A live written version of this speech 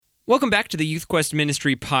Welcome back to the Youth Quest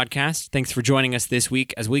Ministry podcast. Thanks for joining us this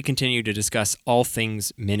week as we continue to discuss all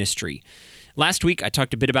things ministry. Last week, I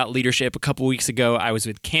talked a bit about leadership. A couple weeks ago, I was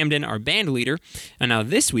with Camden, our band leader. And now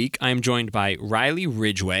this week, I am joined by Riley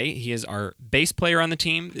Ridgway. He is our bass player on the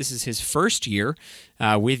team. This is his first year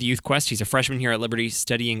with Youth Quest. He's a freshman here at Liberty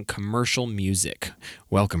studying commercial music.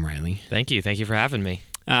 Welcome, Riley. Thank you. Thank you for having me.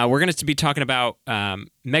 We're going to be talking about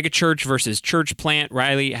megachurch versus church plant.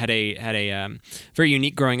 Riley had a very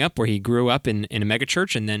unique growing up where he grew up in a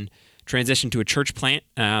megachurch and then transitioned to a church plant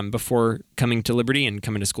before coming to Liberty and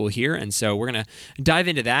coming to school here. And so we're going to dive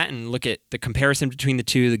into that and look at the comparison between the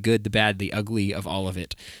two, the good, the bad, the ugly of all of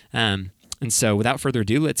it. And so without further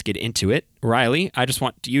ado, let's get into it. Riley, I just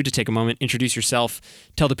want you to take a moment, introduce yourself,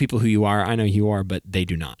 tell the people who you are. I know you are, but they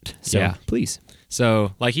do not. So please.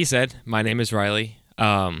 So like he said, my name is Riley.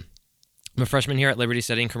 I'm a freshman here at Liberty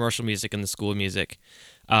studying commercial music in the School of Music.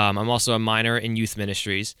 I'm also a minor in youth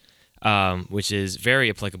ministries, which is very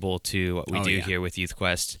applicable to what we do here with Youth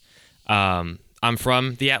Quest. I'm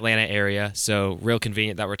from the Atlanta area, so real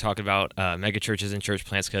convenient that we're talking about mega churches and church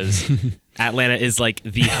plants because Atlanta is like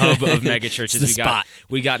the hub of mega churches.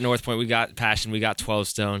 We got North Point, we got Passion, we got 12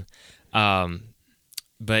 Stone.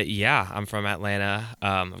 But yeah, I'm from Atlanta.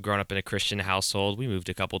 I've grown up in a Christian household. We moved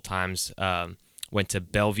a couple times. Went to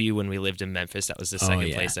Bellevue when we lived in Memphis. That was the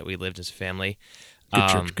second place that we lived as a family.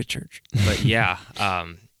 Good church. But yeah.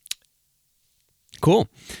 Cool.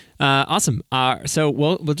 Awesome. So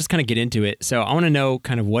we'll just kind of get into it. So I want to know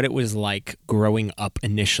kind of what it was like growing up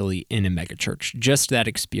initially in a megachurch, just that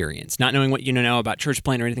experience, not knowing what you know about church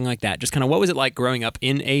plant or anything like that. Just kind of what was it like growing up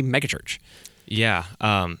in a megachurch? Yeah.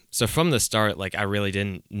 So from the start, like I really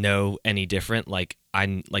didn't know any different. Like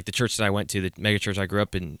the church that I went to, the megachurch I grew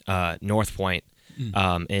up in, North Point,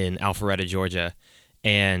 in Alpharetta, Georgia,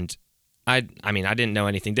 and I didn't know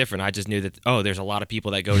anything different. I just knew that there's a lot of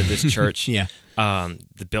people that go to this church. Yeah.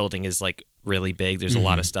 The building is like really big. There's a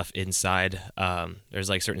lot of stuff inside. There's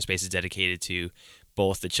like certain spaces dedicated to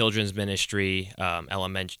both the children's ministry,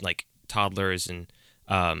 elementary, like toddlers and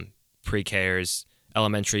pre-Kers,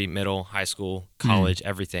 elementary, middle, high school, college,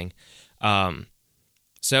 everything.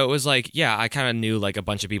 So it was like, I kind of knew like a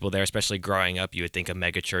bunch of people there, especially growing up. You would think a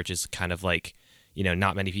mega church is kind of like,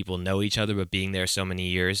 not many people know each other, but being there so many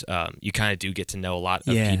years, you kind of do get to know a lot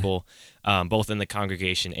of people, both in the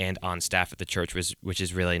congregation and on staff at the church, which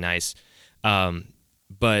is really nice.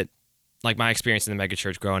 But like my experience in the mega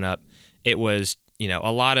church growing up, it was,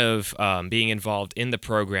 a lot of being involved in the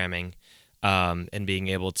programming and being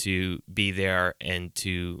able to be there and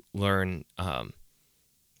to learn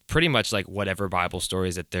pretty much like whatever Bible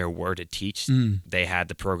stories that there were to teach. They had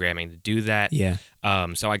the programming to do that. Yeah.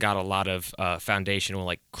 So I got a lot of foundational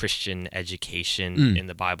like Christian education in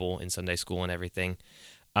the Bible in Sunday school and everything.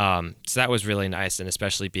 So that was really nice, and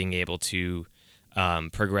especially being able to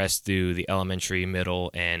progress through the elementary,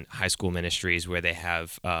 middle, and high school ministries where they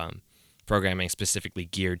have programming specifically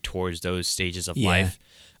geared towards those stages of life.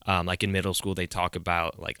 Like in middle school, they talk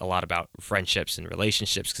about like a lot about friendships and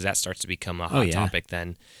relationships because that starts to become a hot topic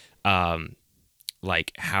then.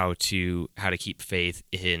 Like how to keep faith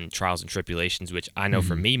in trials and tribulations, which I know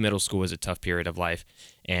for me, middle school was a tough period of life,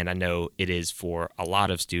 and I know it is for a lot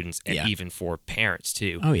of students and even for parents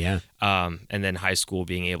too. Oh yeah. And then high school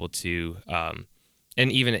being able to, and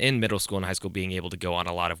even in middle school and high school being able to go on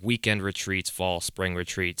a lot of weekend retreats, fall, spring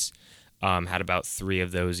retreats. Had about 3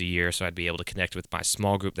 of those a year, so I'd be able to connect with my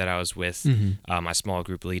small group that I was with, my small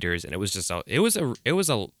group leaders, and it was just it was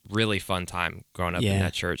a really fun time growing up in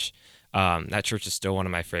that church. That church is still one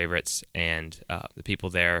of my favorites, and the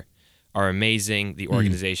people there are amazing. The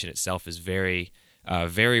organization itself is very,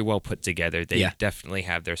 very well put together. They definitely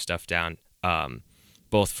have their stuff down,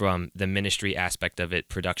 both from the ministry aspect of it,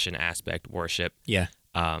 production aspect, worship. Yeah.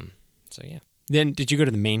 So yeah. Then, did you go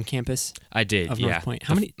to the main campus? I did, of North Point?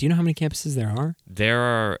 How many? Do you know how many campuses there are? There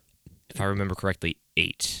are, if I remember correctly,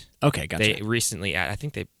 8. Okay, gotcha. They recently, I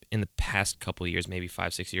think in the past couple of years, maybe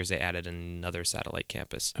 5-6 years, they added another satellite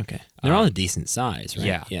campus. Okay, they're all a decent size,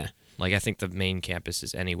 right? Yeah. Like I think the main campus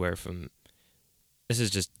is anywhere from. This is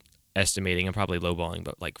just estimating. I'm probably lowballing,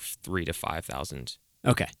 but like 3,000 to 5,000.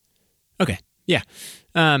 Okay, yeah.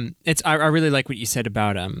 I really like what you said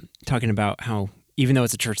about talking about how, even though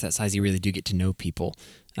it's a church that size, you really do get to know people,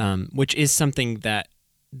 which is something that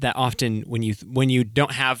often when you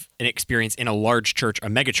don't have an experience in a large church, a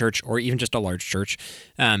mega church, or even just a large church,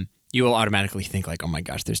 you will automatically think like, oh my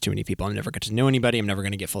gosh, there's too many people. I'm never going to know anybody. I'm never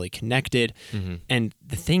going to get fully connected. And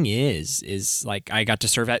the thing is like I got to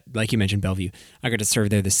serve at, like you mentioned, Bellevue. I got to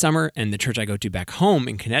serve there this summer, and the church I go to back home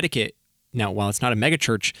in Connecticut Now, while it's not a mega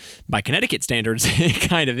church by Connecticut standards, it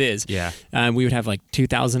kind of is. Yeah. We would have like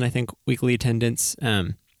 2,000, I think, weekly attendance,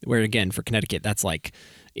 where again, for Connecticut, that's like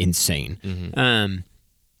insane.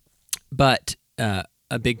 But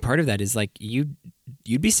a big part of that is like you'd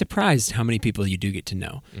be surprised how many people you do get to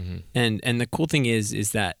know. And the cool thing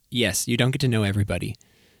is that, yes, you don't get to know everybody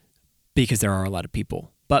because there are a lot of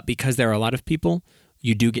people. But because there are a lot of people,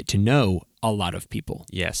 you do get to know a lot of people.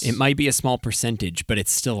 Yes. It might be a small percentage, but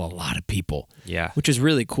it's still a lot of people. Yeah. Which is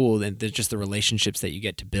really cool. And just the relationships that you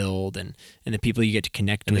get to build and the people you get to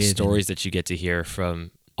connect and with. The stories that you get to hear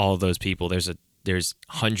from all of those people. There's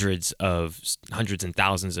hundreds and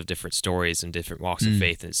thousands of different stories and different walks of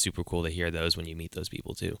faith, and it's super cool to hear those when you meet those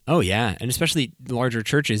people too. Oh yeah, and especially larger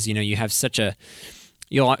churches, you have such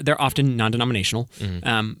they're often non-denominational,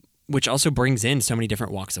 which also brings in so many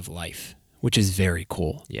different walks of life, which is very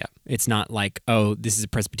cool. Yeah. It's not like, oh, this is a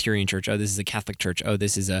Presbyterian church, oh, this is a Catholic church, oh,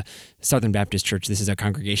 this is a Southern Baptist church, this is a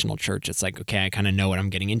Congregational church. It's like, okay, I kind of know what I'm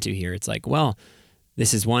getting into here. It's like, well,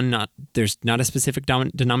 this is there's not a specific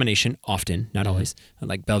denomination, often, not always.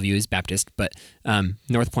 Like Bellevue is Baptist, but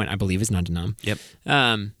North Point, I believe, is non-denom.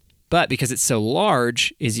 Yep. But because it's so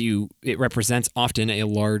large, it represents often a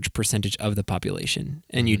large percentage of the population.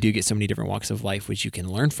 And you do get so many different walks of life, which you can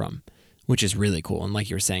learn from, which is really cool. And like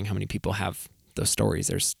you were saying, how many people have those stories?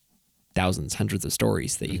 There's thousands, hundreds of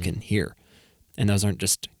stories that you can hear. And those aren't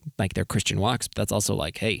just like their Christian walks, but that's also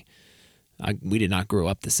like, hey, we did not grow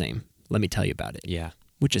up the same. Let me tell you about it. Yeah.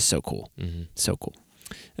 Which is so cool. So cool.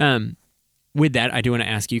 With that, I do want to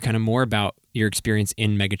ask you kind of more about your experience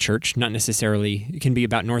in megachurch. Not necessarily, it can be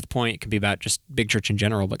about North Point, it can be about just big church in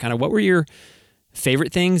general, but kind of what were your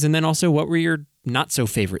favorite things? And then also what were your not so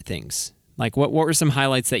favorite things? Like what were some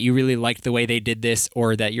highlights that you really liked the way they did this,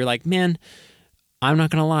 or that you're like, man, I'm not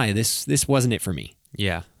going to lie, this wasn't it for me.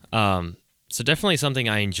 Yeah. So definitely something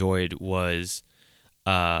I enjoyed was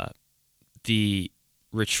the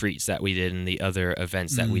retreats that we did and the other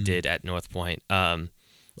events that we did at North Point.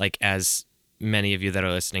 Like as many of you that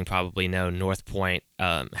are listening probably know, North Point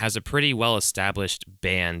has a pretty well-established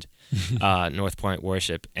band, North Point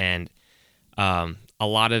Worship, and a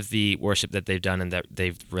lot of the worship that they've done and that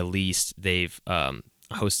they've released, they've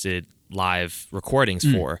hosted live recordings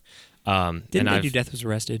for. Didn't they do Death Was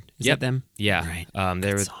Arrested? Is that them? Yeah. Right.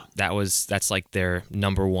 That's like their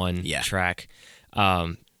number one track.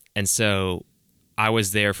 And so I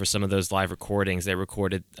was there for some of those live recordings. They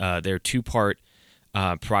recorded their 2-part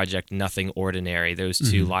project, Nothing Ordinary. Those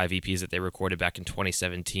 2 live EPs that they recorded back in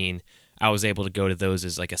 2017. I was able to go to those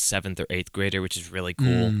as like a 7th or 8th grader, which is really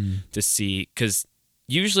cool to see, because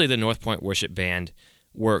usually the North Point Worship Band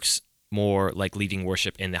works more like leading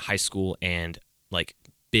worship in the high school and like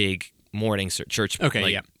big morning church,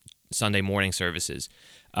 Sunday morning services.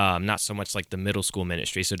 Not so much like the middle school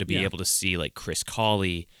ministry. So to be able to see like Chris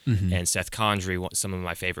Cawley and Seth Condry, some of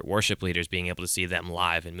my favorite worship leaders, being able to see them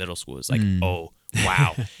live in middle school is like, oh,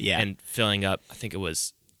 wow. And filling up, I think it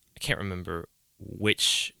was, I can't remember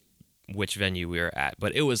which venue we were at,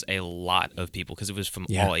 but it was a lot of people because it was from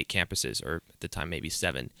all 8 campuses, or at the time maybe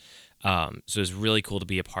 7. So it was really cool to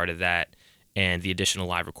be a part of that, and the additional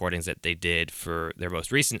live recordings that they did for their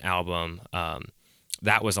most recent album.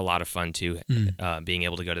 That was a lot of fun too, being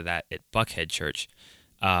able to go to that at Buckhead Church.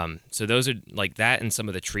 So those are like that, and some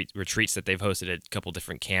of the retreats that they've hosted at a couple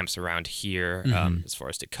different camps around here, as far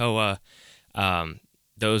as Toccoa.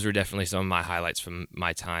 Those were definitely some of my highlights from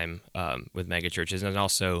my time with megachurches, and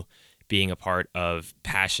also being a part of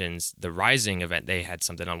Passions, the Rising event. They had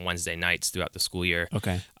something on Wednesday nights throughout the school year.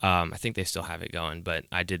 Okay. I think they still have it going, but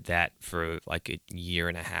I did that for like a year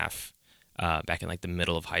and a half back in like the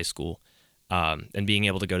middle of high school. And being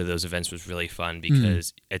able to go to those events was really fun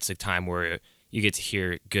because it's a time where you get to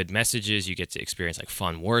hear good messages, you get to experience like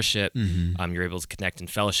fun worship, you're able to connect and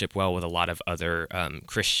fellowship well with a lot of other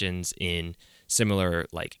Christians in similar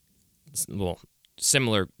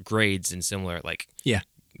grades and similar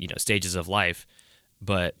stages of life,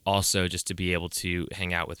 but also just to be able to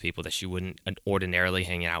hang out with people that you wouldn't ordinarily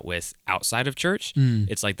hang out with outside of church.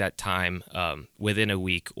 It's like that time within a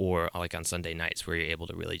week or like on Sunday nights where you're able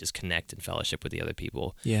to really just connect and fellowship with the other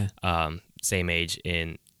people same age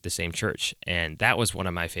in the same church. And that was one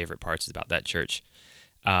of my favorite parts about that church.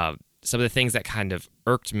 Some of the things that kind of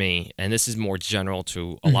irked me, and this is more general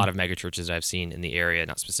to a lot of mega churches I've seen in the area,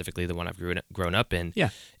 not specifically the one I've grown up in,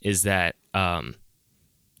 is that a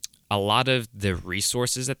lot of the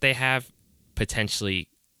resources that they have potentially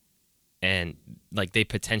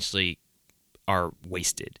are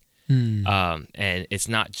wasted. And it's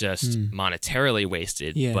not just monetarily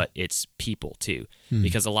wasted, but it's people too.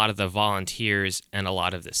 Because a lot of the volunteers and a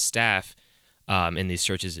lot of the staff in these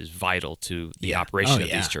churches is vital to the operation of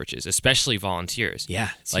these churches, especially volunteers. Yeah,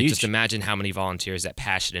 it's like huge. just imagine how many volunteers that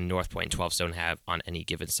Passion and North Point and 12 Stone have on any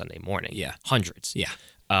given Sunday morning. Yeah, hundreds. Yeah,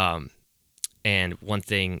 and one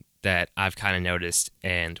thing that I've kind of noticed,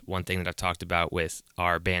 and one thing that I've talked about with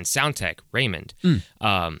our band sound tech Raymond,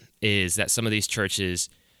 is that some of these churches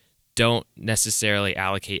don't necessarily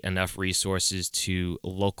allocate enough resources to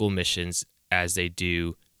local missions as they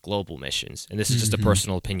do global missions. And this is just a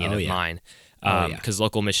personal opinion of mine, because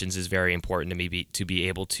local missions is very important to me to be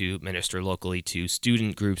able to minister locally to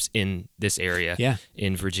student groups in this area,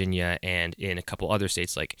 in Virginia and in a couple other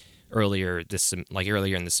states. Like earlier in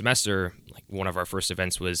the semester, like one of our first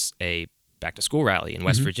events was a back to school rally in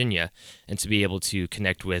West Virginia, and to be able to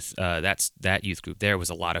connect with that youth group there was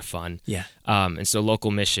a lot of fun. And so local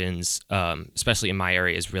missions, especially in my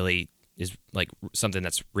area, is like something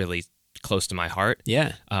that's really close to my heart.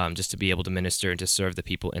 Just to be able to minister and to serve the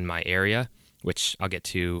people in my area, which I'll get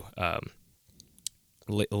to a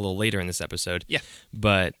little later in this episode.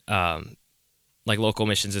 But like local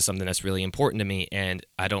missions is something that's really important to me, and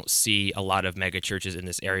I don't see a lot of mega churches in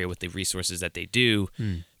this area with the resources that they do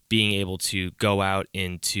being able to go out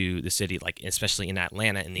into the city, like especially in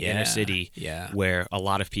Atlanta, in the inner city, where a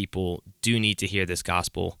lot of people do need to hear this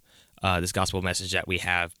gospel message that we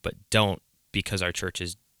have, but don't, because our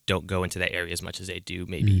churches don't go into that area as much as they do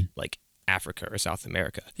maybe like Africa or South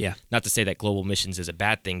America. Not to say that global missions is a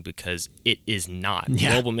bad thing, because it is not.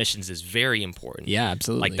 Global missions is very important.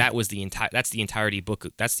 Absolutely. Like that's the entirety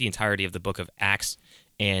of the book of Acts,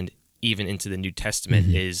 and even into the New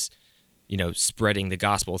Testament is, spreading the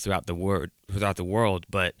gospel throughout the world.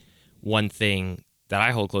 But one thing that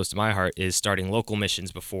I hold close to my heart is starting local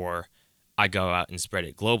missions before I go out and spread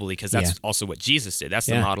it globally, because that's also what Jesus did. That's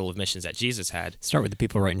the model of missions that Jesus had. Start with the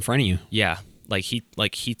people right in front of you.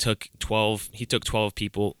 He took 12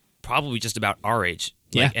 people, probably just about our age,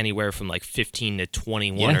 anywhere from like 15 to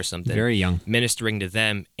 21 or something. Very young. Ministering to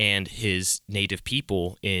them and his native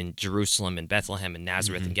people in Jerusalem and Bethlehem and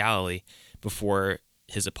Nazareth and Galilee, before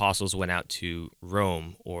his apostles went out to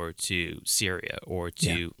Rome or to Syria or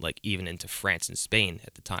to like even into France and Spain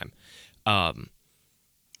at the time.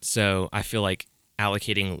 So I feel like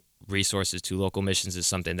allocating resources to local missions is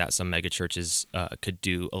something that some mega churches could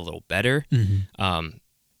do a little better.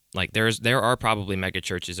 Like there are probably mega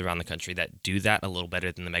churches around the country that do that a little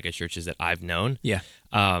better than the mega churches that I've known.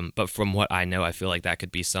 But from what I know, I feel like that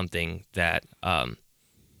could be something that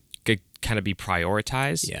could kind of be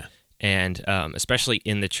prioritized. And especially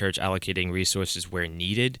in the church, allocating resources where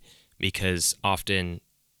needed, because often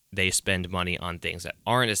they spend money on things that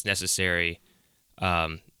aren't as necessary,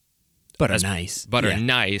 but are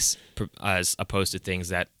nice, as opposed to things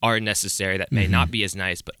that are necessary that may not be as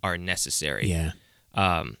nice but are necessary.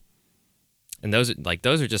 And those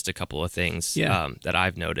are just a couple of things that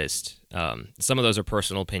I've noticed. Some of those are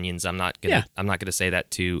personal opinions. I'm not gonna say that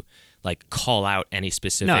to like call out any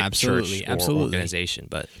specific church or organization,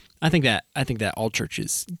 but I think that all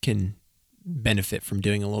churches can benefit from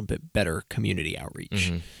doing a little bit better community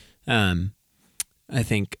outreach. I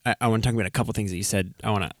think I want to talk about a couple things that you said.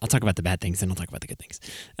 I'll talk about the bad things, then I'll talk about the good things.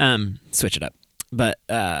 Switch it up. But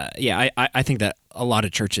I think that a lot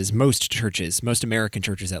of churches, most American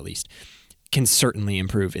churches at least, can certainly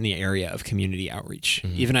improve in the area of community outreach.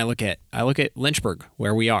 Even I look at Lynchburg,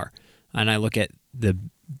 where we are, and I look at the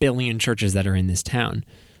billion churches that are in this town,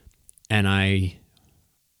 and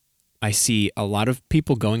I see a lot of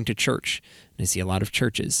people going to church, and I see a lot of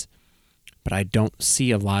churches, but I don't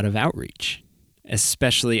see a lot of outreach.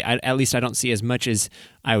 Especially, at least I don't see as much as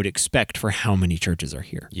I would expect for how many churches are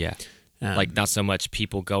here. Like not so much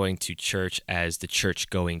people going to church as the church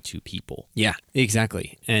going to people. Yeah,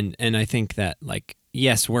 exactly. And I think that, like,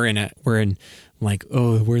 yes, we're in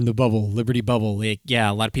the bubble, Liberty bubble. Like,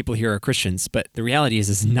 yeah, a lot of people here are Christians, but the reality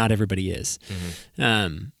is not everybody is.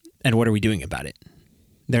 And what are we doing about it?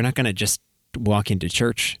 They're not going to just walk into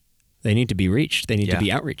church. They need to be reached. They need to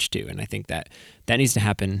be outreached to. And I think that needs to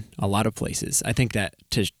happen a lot of places. I think that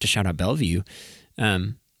to shout out Bellevue,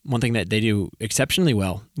 one thing that they do exceptionally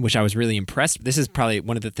well, which I was really impressed. This is probably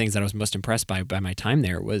one of the things that I was most impressed by my time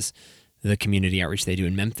there, was the community outreach they do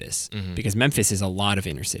in Memphis, because Memphis is a lot of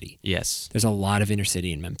inner city. There's a lot of inner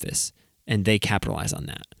city in Memphis, and they capitalize on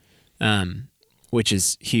that, which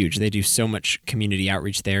is huge. They do so much community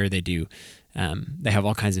outreach there. They do. They have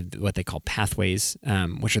all kinds of what they call pathways,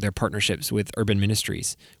 which are their partnerships with urban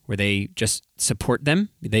ministries, where they just support them.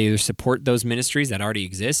 They either support those ministries that already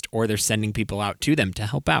exist, or they're sending people out to them to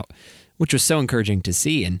help out, which was so encouraging to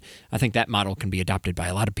see. And I think that model can be adopted by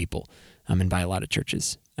a lot of people and by a lot of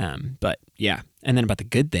churches. But yeah, and then about the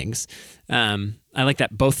good things, I like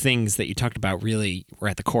that both things that you talked about really were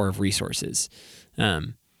at the core of resources.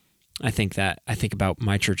 I think about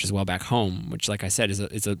my church as well back home, which, like I said,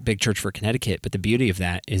 is a big church for Connecticut. But the beauty of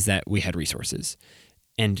that is that we had resources.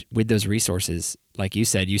 And with those resources, like you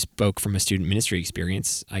said, you spoke from a student ministry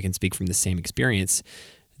experience. I can speak from the same experience.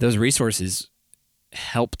 Those resources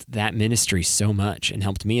helped that ministry so much and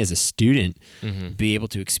helped me as a student be able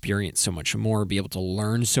to experience so much more, be able to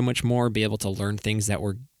learn so much more, be able to learn things that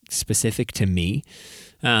were specific to me,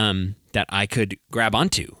 that I could grab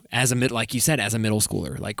onto like you said, as a middle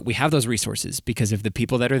schooler. Like, we have those resources because of the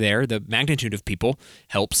people that are there. The magnitude of people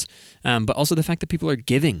helps, but also the fact that people are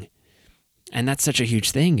giving. And that's such a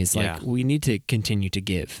huge thing, is like, we need to continue to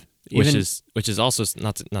give. Which is also,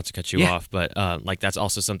 not to cut you off, but like, that's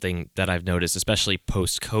also something that I've noticed, especially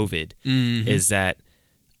post-COVID, is that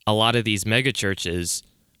a lot of these mega churches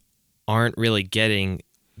aren't really getting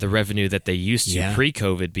the revenue that they used to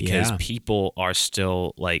pre-COVID, because people are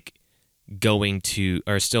still like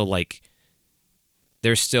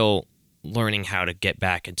they're still learning how to get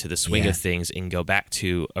back into the swing of things and go back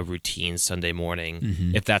to a routine Sunday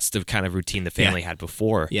morning, if that's the kind of routine the family had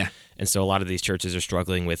before. Yeah. And so a lot of these churches are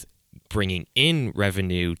struggling with bringing in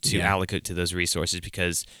revenue to allocate to those resources,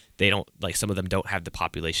 because they don't, like, some of them don't have the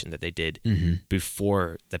population that they did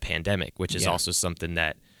before the pandemic, which is also something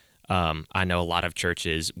that I know a lot of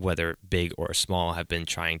churches, whether big or small, have been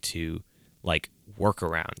trying to like work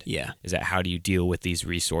around. Yeah. Is that, how do you deal with these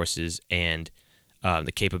resources and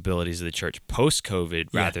the capabilities of the church post-COVID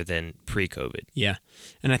rather than pre-COVID? Yeah.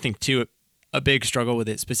 And I think, too, a big struggle with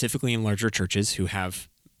it, specifically in larger churches who have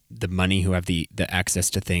the money, who have the access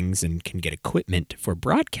to things and can get equipment for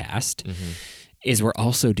broadcast, is we're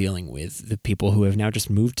also dealing with the people who have now just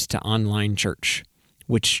moved to online church,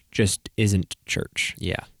 which just isn't church.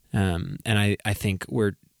 Yeah. And I think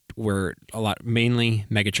we're a lot, mainly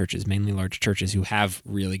mega churches, mainly large churches who have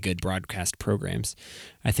really good broadcast programs.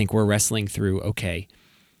 I think we're wrestling through, okay,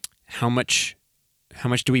 how much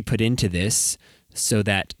do we put into this so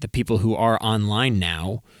that the people who are online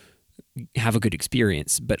now have a good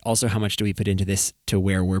experience, but also how much do we put into this to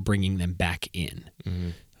where we're bringing them back in?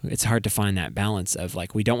 It's hard to find that balance of,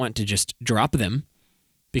 like, we don't want to just drop them,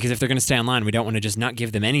 because if they're going to stay online, we don't want to just not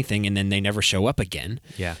give them anything and then they never show up again.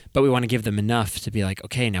 Yeah. But we want to give them enough to be like,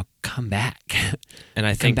 okay, now come back. And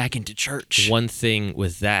I think come back into church. One thing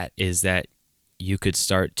with that is that you could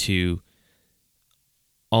start to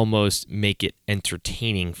almost make it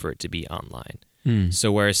entertaining for it to be online.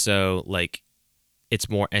 So like, it's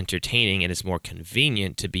more entertaining and it's more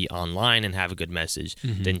convenient to be online and have a good message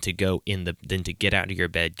than to get out of your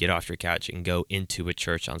bed, get off your couch, and go into a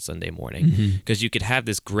church on Sunday morning. Because you could have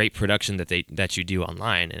this great production that you do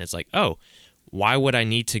online, and it's like, oh, why would I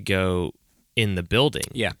need to go in the building?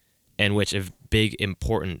 Yeah. And which a big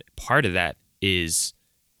important part of that is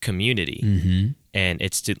community, and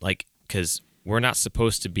it's because we're not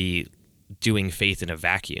supposed to be doing faith in a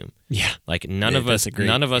vacuum. Yeah. Like, none of us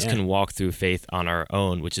can walk through faith on our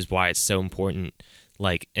own, which is why it's so important.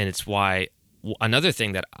 Like, and it's why another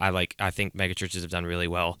thing that I think megachurches have done really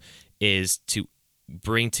well is to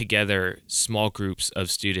bring together small groups of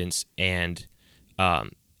students and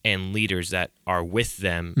leaders that are with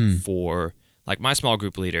them for, like, my small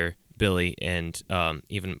group leader, Billy, and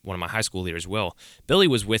even one of my high school leaders, Will. Billy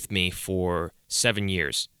was with me for 7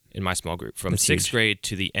 years in my small group, from sixth grade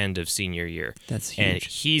to the end of senior year. That's huge. And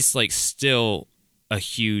he's, like, still a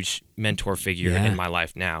huge mentor figure in my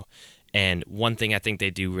life now. And one thing I think they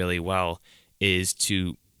do really well is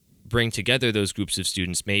to bring together those groups of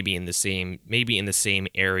students, maybe in the same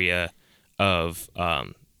area of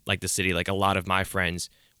like the city. Like, a lot of my friends,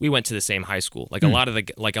 we went to the same high school. Like, a lot of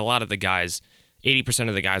the guys, 80%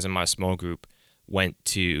 of the guys in my small group went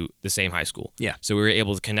to the same high school. Yeah. So we were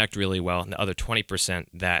able to connect really well. And the other 20%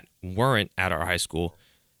 that weren't at our high school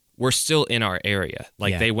were still in our area.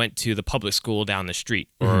 Like, they went to the public school down the street,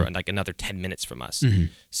 or like another 10 minutes from us.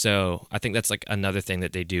 So I think that's, like, another thing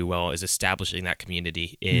that they do well, is establishing that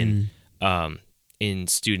community in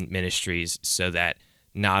student ministries, so that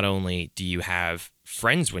not only do you have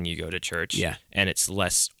friends when you go to church, and it's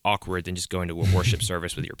less awkward than just going to a worship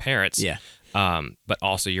service with your parents, but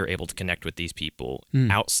also you're able to connect with these people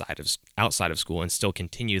outside of school and still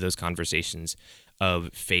continue those conversations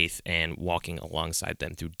of faith and walking alongside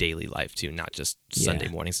them through daily life too, not just Sunday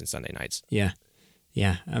mornings and Sunday nights.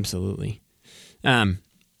 Yeah, absolutely. I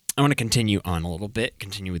want to continue on a little bit,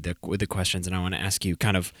 continue with the questions, and I want to ask you,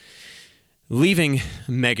 kind of leaving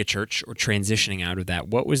megachurch or transitioning out of that.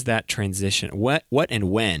 What was that transition? What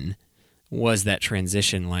and when was that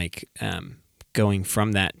transition like? Going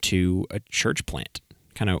from that to a church plant?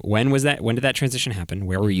 kind of when was that? When did that transition happen?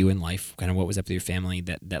 Where were you in life? Kind of what was up with your family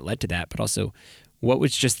that led to that? But also, what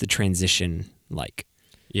was just the transition like?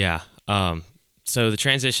 Yeah. So the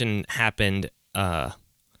transition happened,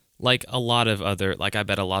 like a lot of other, like I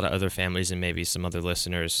bet a lot of other families and maybe some other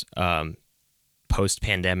listeners,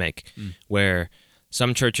 post-pandemic, where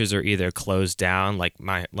some churches are either closed down, like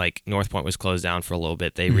North Point was closed down for a little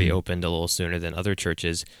bit. They reopened a little sooner than other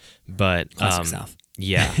churches, but Classic South.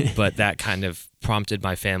 yeah, but that kind of prompted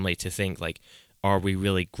my family to think like, are we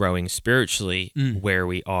really growing spiritually where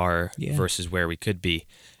we are versus where we could be?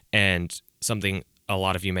 And something a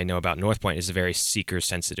lot of you may know about North Point is a very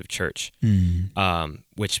seeker-sensitive church,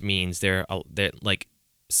 which means they're like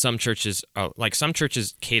some churches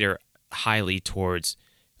cater highly towards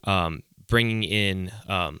bringing in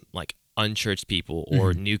like unchurched people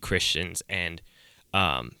or new Christians and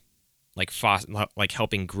like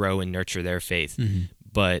helping grow and nurture their faith.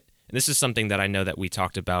 But this is something that I know that we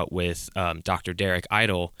talked about with Dr. Derek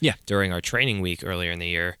Idle during our training week earlier in the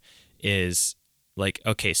year. Is like,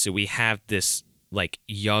 okay, so we have this like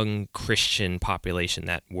young Christian population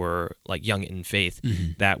that were like young in faith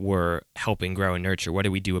that were helping grow and nurture. What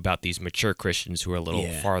do we do about these mature Christians who are a little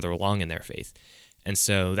farther along in their faith? And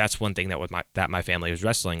so that's one thing that my family was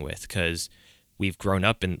wrestling with, because we've grown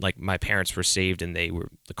up and like my parents were saved and they were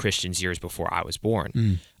the Christians years before I was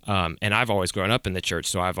born. And I've always grown up in the church,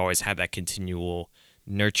 so I've always had that continual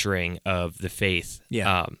nurturing of the faith.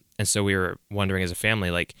 And so we were wondering as a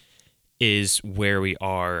family, like, is where we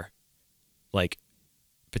are like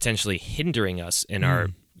potentially hindering us in our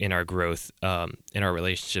growth, in our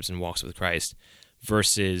relationships and walks with Christ,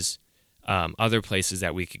 versus other places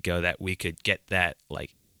that we could go that we could get that,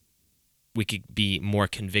 like, we could be more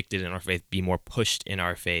convicted in our faith, be more pushed in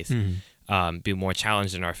our faith, be more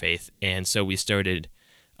challenged in our faith. And so we started,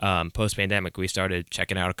 post-pandemic, we started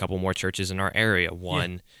checking out a couple more churches in our area.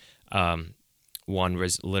 One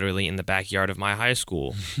was literally in the backyard of my high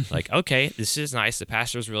school. Like, okay, this is nice. The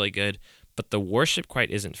pastor's really good, but the worship quite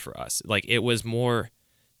isn't for us. Like, it was more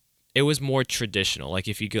traditional. Like,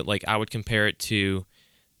 if you go, like, I would compare it to,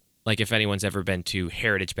 like, if anyone's ever been to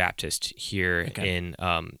Heritage Baptist here in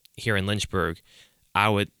Lynchburg,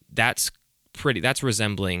 that's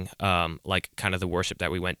resembling like kind of the worship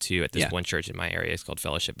that we went to at this one church in my area. It's called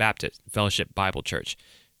Fellowship Bible Church.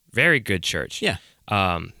 Very good church.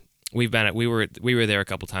 We were there a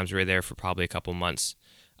couple times. We were there for probably a couple months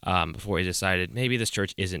before we decided maybe this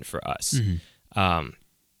church isn't for us.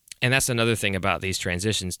 And that's another thing about these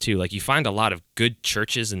transitions too. Like, you find a lot of good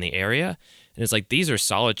churches in the area, and it's like, these are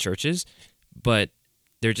solid churches, but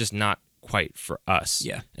they're just not quite for us.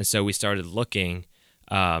 And so we started looking,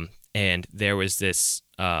 and there was this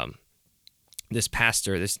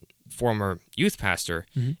pastor, this former youth pastor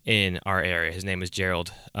in our area. His name was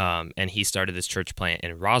Gerald, and he started this church plant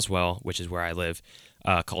in Roswell, which is where I live,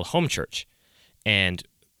 called Home Church. And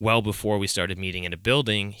well before we started meeting in a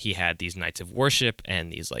building, he had these nights of worship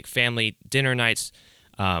and these like family dinner nights,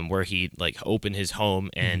 where he'd like open his home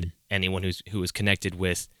and anyone who was connected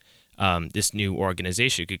with this new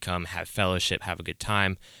organization could come, have fellowship, have a good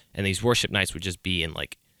time. And these worship nights would just be in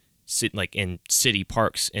in city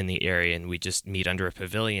parks in the area, and we'd just meet under a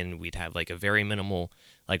pavilion. We'd have like a very minimal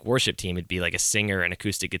like worship team. It'd be like a singer, an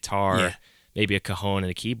acoustic guitar, maybe a cajon and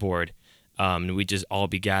a keyboard. And we'd just all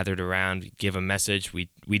be gathered around, give a message. We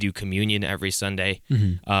do communion every Sunday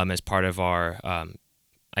as part of our,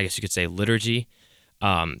 I guess you could say, liturgy.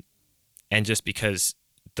 And just because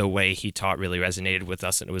the way he taught really resonated with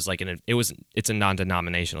us, and it was like it's a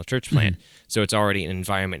non-denominational church plant, so it's already an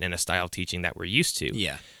environment and a style of teaching that we're used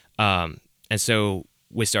to. And so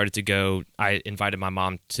we started to go. I invited my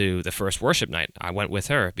mom to the first worship night. I went with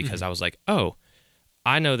her because I was like, oh,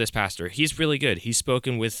 I know this pastor. He's really good. He's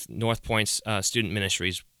spoken with North Point's student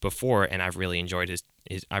ministries before, and I've really enjoyed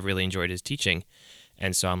his teaching.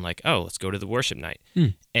 And so I'm like, oh, let's go to the worship night.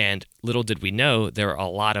 And little did we know, there are a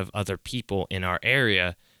lot of other people in our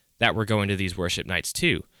area that were going to these worship nights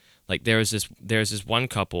too. Like, there's this one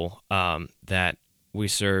couple that we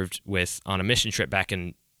served with on a mission trip back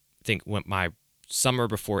in, I think, my summer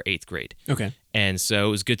before 8th grade. And so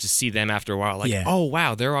it was good to see them after a while. Like, oh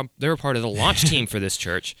wow, they're a part of the launch team for this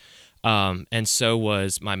church. And so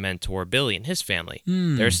was my mentor Billy and his family.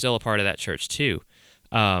 They're still a part of that church too.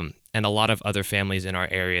 And a lot of other families in our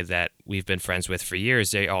area that we've been friends with for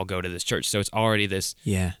years, they all go to this church. So it's already this.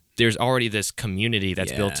 There's already this community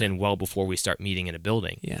that's built in well before we start meeting in a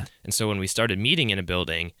building. And so when we started meeting in a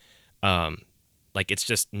building, like, it's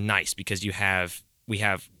just nice because we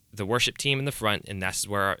have the worship team in the front, and that's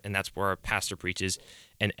where our pastor preaches,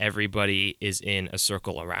 and everybody is in a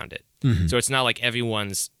circle around it. So it's not like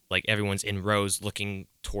everyone's like everyone's in rows looking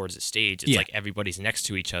towards the stage. It's like everybody's next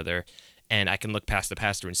to each other, and I can look past the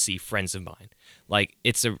pastor and see friends of mine. Like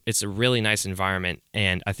it's a really nice environment,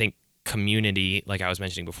 and I think community, like I was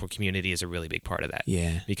mentioning before, community is a really big part of that.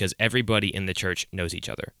 Yeah. Because everybody in the church knows each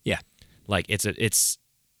other. Yeah. Like it's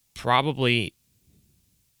probably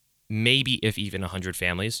maybe if even 100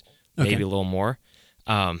 families, maybe a little more.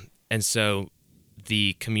 And so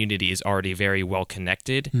the community is already very well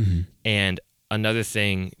connected. Mm-hmm. And another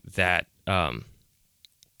thing that, and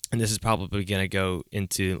this is probably going to go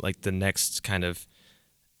into like the next kind of,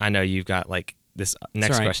 I know you've got like this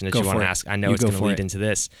next question that you want to ask. I know it's going to lead into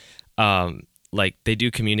this. Like they do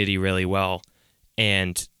community really well.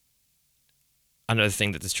 And another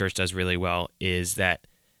thing that this church does really well is that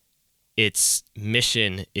its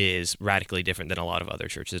mission is radically different than a lot of other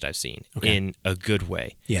churches that I've seen in a good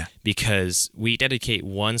way. Yeah. Because we dedicate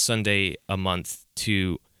one Sunday a month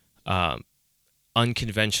to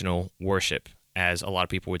unconventional worship, as a lot of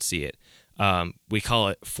people would see it. We call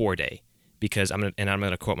it 4-day because I'm going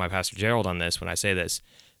to quote my pastor Gerald on this when I say this.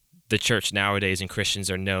 The church nowadays and Christians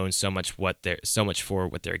are known so much for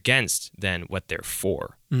what they're against than what they're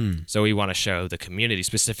for. So we want to show the community,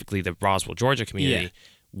 specifically the Roswell, Georgia community,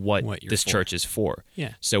 what this church is for.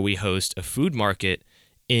 Yeah. So we host a food market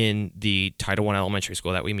in the Title I elementary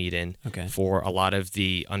school that we meet in for a lot of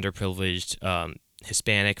the underprivileged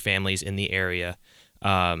Hispanic families in the area,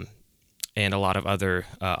 and a lot of other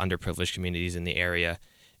underprivileged communities in the area.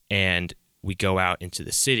 And we go out into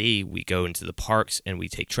the city, we go into the parks, and we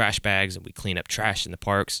take trash bags and we clean up trash in the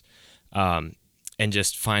parks, and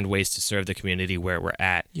just find ways to serve the community where we're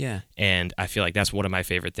at. Yeah. And I feel like that's one of my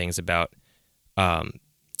favorite things about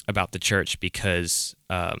the church because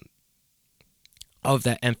of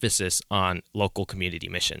that emphasis on local community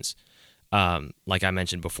missions. Like I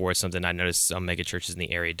mentioned before, something I noticed some mega churches in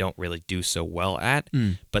the area don't really do so well at,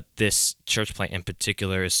 but this church plant in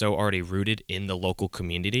particular is so already rooted in the local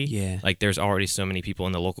community. Yeah. Like there's already so many people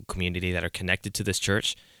in the local community that are connected to this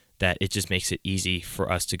church that it just makes it easy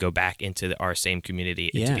for us to go back into our same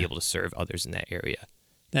community and to be able to serve others in that area.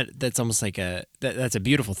 That's almost like that's a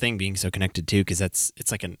beautiful thing being so connected too, because it's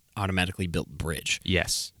like an automatically built bridge.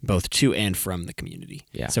 Yes, both to and from the community.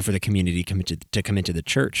 Yeah. So for the community to come into the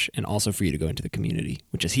church, and also for you to go into the community,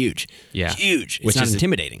 which is huge. Yeah, huge. It's not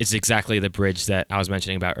intimidating. It's exactly the bridge that I was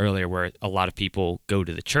mentioning about earlier, where a lot of people go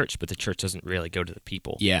to the church, but the church doesn't really go to the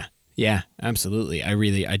people. Yeah. Yeah, absolutely.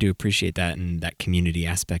 I do appreciate that and that community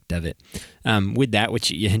aspect of it. With that, which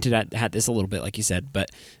you hinted at this a little bit, like you said, but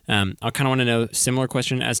I kind of want to know, similar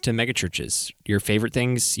question as to megachurches. Your favorite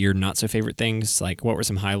things, your not so favorite things. Like, what were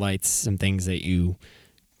some highlights, some things that you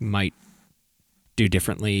might do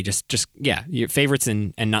differently? Just your favorites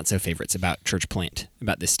and not so favorites about church plant,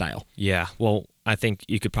 about this style. Yeah, well, I think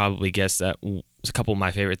you could probably guess that a couple of my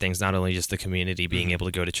favorite things, not only just the community, being able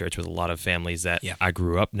to go to church with a lot of families that I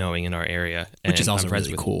grew up knowing in our area. Which is also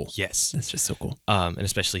really cool. Yes. That's just so cool. And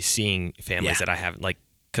especially seeing families that I haven't, like,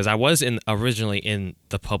 because I was originally in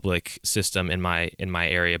the public system in my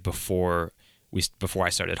area before I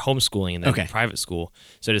started homeschooling and then private school.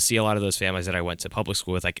 So to see a lot of those families that I went to public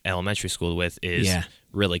school with, like elementary school with, is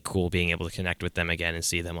really cool, being able to connect with them again and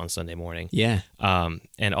see them on Sunday morning. Yeah.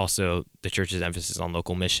 And also the church's emphasis on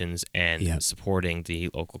local missions and supporting the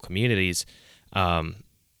local communities.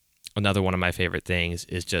 Another one of my favorite things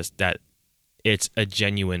is just that it's a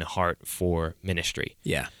genuine heart for ministry.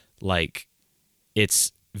 Yeah. Like,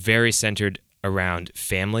 it's very centered around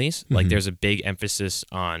families. Like, there's a big emphasis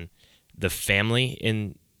on the family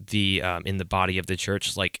in the body of the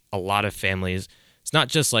church. Like, a lot of families, it's not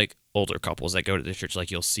just like older couples that go to the church like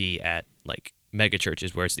you'll see at like mega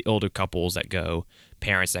churches, where it's the older couples that go,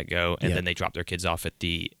 parents that go, and then they drop their kids off at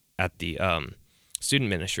the student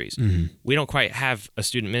ministries. We don't quite have a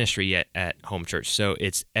student ministry yet at home church, so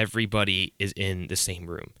it's everybody is in the same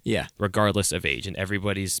room, regardless of age, and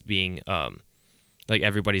everybody's being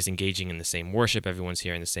everybody's engaging in the same worship, everyone's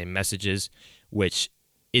hearing the same messages, which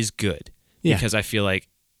is good, because I feel like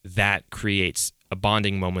that creates a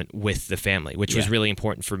bonding moment with the family, which was really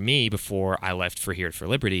important for me before I left for Here for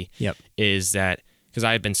Liberty. Is that because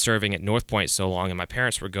I had been serving at North Point so long and my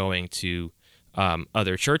parents were going to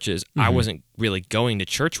other churches, I wasn't really going to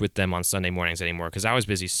church with them on Sunday mornings anymore because I was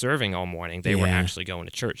busy serving all morning. They were actually going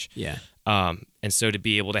to church. And so to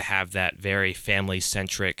be able to have that very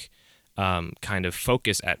family-centric kind of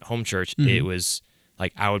focus at home church, it was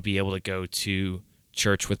like I would be able to go to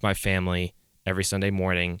church with my family every Sunday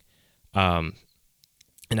morning,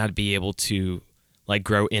 and I'd be able to like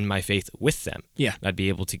grow in my faith with them. I'd be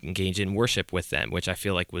able to engage in worship with them, which I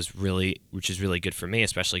feel like is really good for me,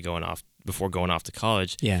 especially going off before going off to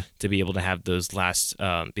college. Yeah. To be able to have those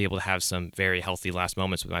be able to have some very healthy last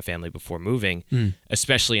moments with my family before moving,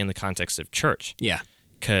 especially in the context of church. Yeah.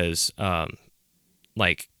 Because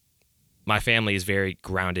like my family is very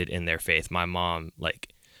grounded in their faith. My mom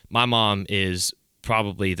is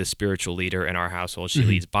probably the spiritual leader in our household. She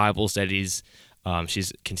leads Bible studies.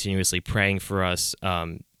 She's continuously praying for us.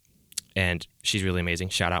 And she's really amazing.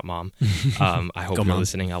 Shout out, Mom. I hope you're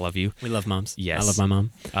listening. I love you. We love moms. Yes. I love my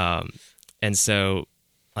mom. And so,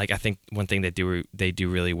 like, I think one thing they do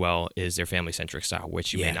really well is their family-centric style,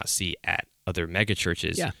 which you may not see at other mega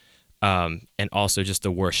churches. Yeah. And also just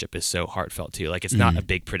the worship is so heartfelt too. Like, it's not a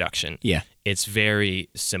big production. Yeah. It's very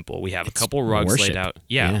simple. We have a couple rugs laid out.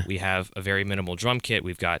 Yeah. We have a very minimal drum kit.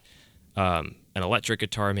 We've got an electric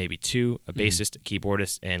guitar, maybe two, a bassist, a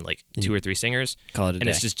keyboardist, and like 2 or 3 singers. Call it a day. And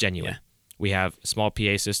it's just genuine. Yeah. We have a small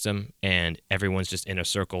PA system, and everyone's just in a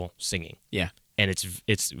circle singing. Yeah. And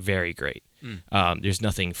it's very great. There's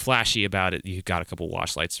nothing flashy about it. You've got a couple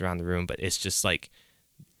wash lights around the room, but it's just like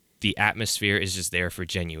the atmosphere is just there for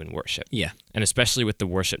genuine worship. Yeah. And especially with the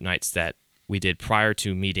worship nights that we did prior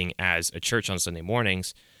to meeting as a church on Sunday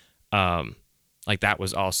mornings, like that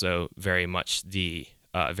was also very much the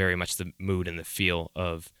mood and the feel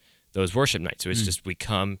of those worship nights. So it's just we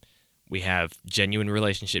come, we have genuine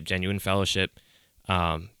relationship, genuine fellowship,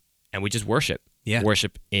 and we just worship. Yeah.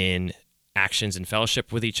 Worship in actions and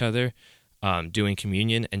fellowship with each other, doing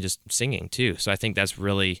communion and just singing too. So I think that's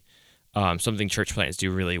really something church planters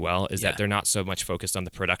do really well is that they're not so much focused on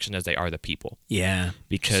the production as they are the people. Yeah.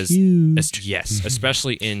 Because, yes,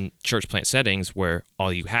 especially in church plant settings where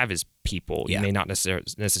all you have is people. Yeah. You may not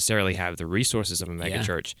necessarily have the resources of a mega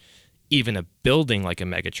church. Even a building like a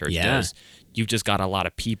mega church does. You've just got a lot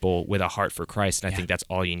of people with a heart for Christ, and I think that's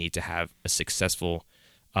all you need to have a successful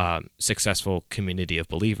community of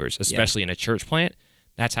believers, especially in a church plant.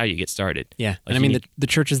 That's how you get started. Yeah. Like, and I mean, the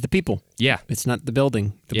church is the people. Yeah. It's not the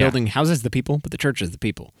building. The building houses the people, but the church is the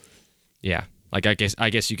people. Yeah. Like, I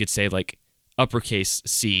guess you could say, like, uppercase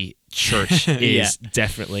C church is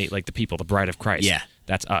definitely like the people, the bride of Christ. Yeah.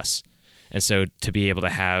 That's us. And so to be able to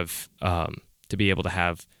have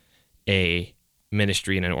a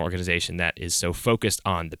ministry and an organization that is so focused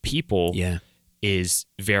on the people is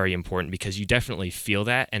very important, because you definitely feel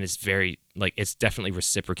that, and it's very, like, it's definitely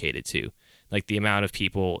reciprocated too. Like, the amount of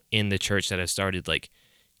people in the church that have started, like,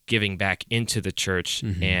 giving back into the church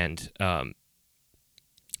and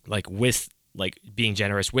like, with, like, being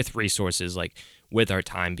generous with resources, like with our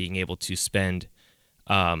time, being able to spend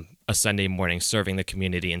a Sunday morning serving the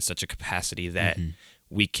community in such a capacity that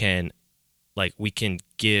we can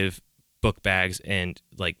give book bags and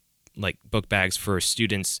like book bags for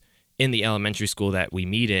students in the elementary school that we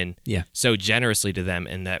meet in so generously to them,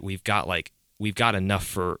 and that we've got enough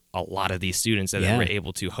for a lot of these students, and that we're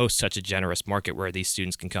able to host such a generous market where these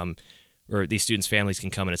students can come, or these students' families can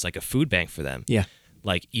come, and it's like a food bank for them. Yeah.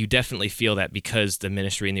 Like, you definitely feel that because the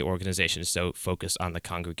ministry and the organization is so focused on the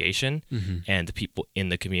congregation and the people in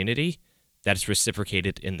the community, that it's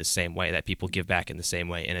reciprocated in the same way, that people give back in the same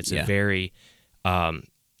way. And it's a very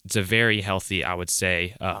healthy, I would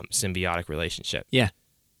say, symbiotic relationship. Yeah.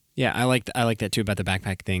 Yeah, I like that too about the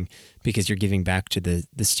backpack thing, because you're giving back to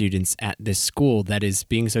the students at this school that is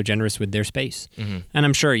being so generous with their space. And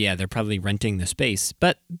I'm sure, they're probably renting the space,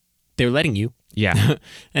 but they're letting you. Yeah.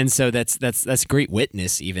 And so that's great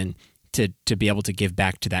witness, even to be able to give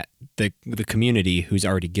back to the community who's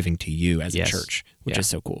already giving to you as a church, which is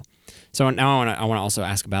so cool. So now I want to also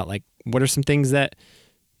ask about, like, what are some things that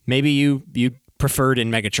maybe you preferred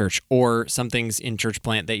in megachurch, or some things in church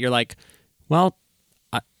plant that you're like, well,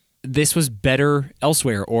 this was better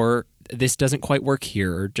elsewhere, or this doesn't quite work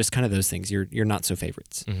here, or just kind of those things, you're not so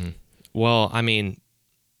favorites. Well, I mean,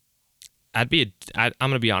 I'm going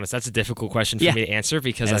to be honest, that's a difficult question for me to answer,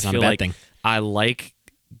 because I feel like I like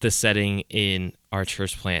the setting in our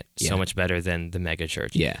church plant so much better than the mega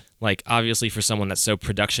church. Yeah. Like, obviously, for someone that's so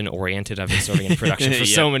production oriented, I've been serving in production for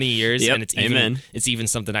so many years, and it's even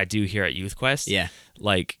something I do here at Youth Quest. Yeah.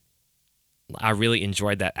 Like, I really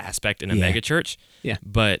enjoyed that aspect in a mega church. Yeah.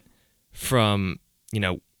 But from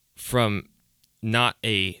not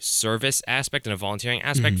a service aspect and a volunteering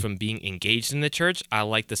aspect, from being engaged in the church, I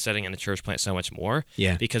like the setting in the church plant so much more.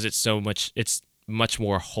 Yeah. Because it's much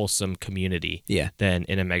more wholesome community than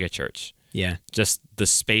in a mega church. Yeah. Just the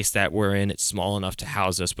space that we're in, it's small enough to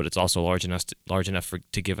house us, but it's also large enough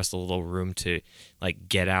to give us a little room to, like,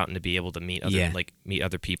 get out and to be able to meet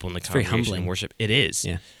other people in the congregation and worship. It is.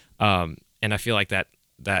 Yeah. And I feel like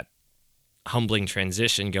that humbling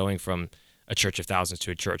transition, going from a church of thousands to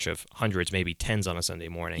a church of hundreds, maybe tens on a Sunday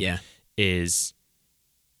morning, is,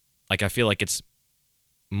 like, I feel like it's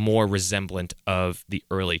more resemblant of the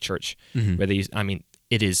early church. Where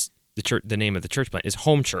it is the church. The name of the church plant is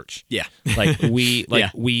home church. Yeah.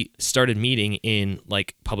 We started meeting in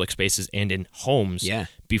like public spaces and in homes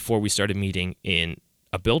before we started meeting in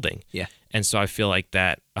a building. Yeah. And so I feel like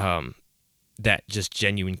that that just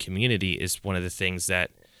genuine community is one of the things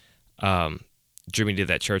that drew me to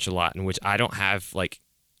that church a lot, in which I don't have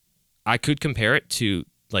I could compare it to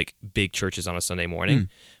like big churches on a Sunday morning,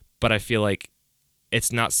 but I feel like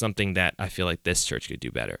it's not something that I feel like this church could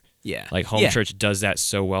do better. Yeah. Like home church does that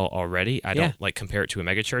so well already. I don't compare it to a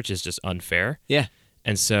mega church. It's just unfair. Yeah.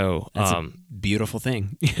 And so That's a beautiful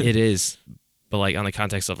thing. it is. But like on the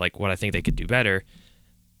context of like what I think they could do better,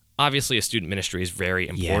 obviously a student ministry is very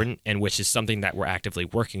important, and which is something that we're actively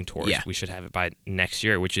working towards. Yeah. We should have it by next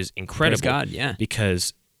year, which is incredible. Praise God, yeah.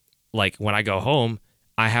 Because like when I go home,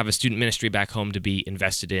 I have a student ministry back home to be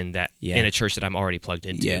invested in in a church that I'm already plugged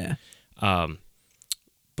into. Yeah.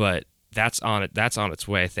 But that's on its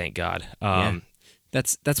way, thank God.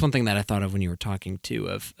 That's one thing that I thought of when you were talking too,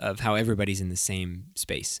 of how everybody's in the same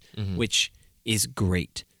space, which is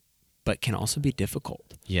great, but can also be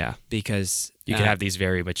difficult. Yeah. Because you can have these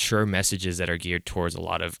very mature messages that are geared towards a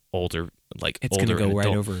lot of older, it's going to go right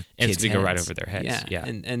over kids' and it's going to go right heads. over their heads. Yeah.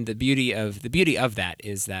 And the beauty of that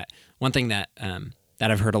is that one thing that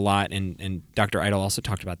I've heard a lot, and Dr. Idle also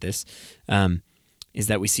talked about this, is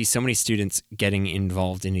that we see so many students getting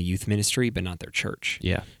involved in a youth ministry, but not their church.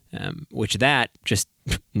 Yeah. Which that just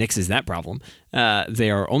nixes that problem. They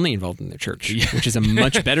are only involved in their church, which is a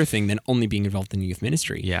much better thing than only being involved in youth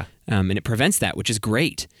ministry. Yeah. And it prevents that, which is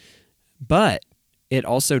great. But it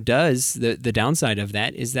also does, the downside of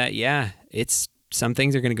that is that, it's some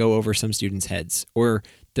things are going to go over some students' heads. Or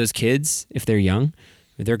those kids, if they're young,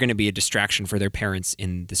 they're going to be a distraction for their parents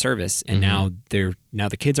in the service, and now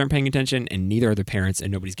the kids aren't paying attention, and neither are the parents,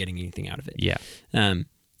 and nobody's getting anything out of it. Yeah.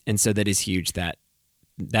 And so that is huge. That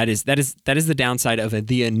is the downside of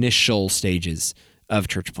the initial stages of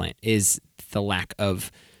church plant, is the lack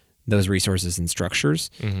of those resources and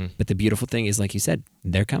structures. But the beautiful thing is, like you said,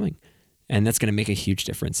 they're coming, and that's going to make a huge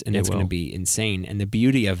difference, and it's going to be insane. And the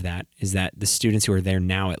beauty of that is that the students who are there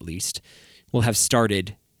now, at least, will have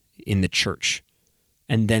started in the church.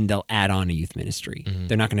 And then they'll add on a youth ministry.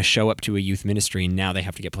 They're not going to show up to a youth ministry and now they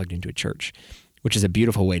have to get plugged into a church, which is a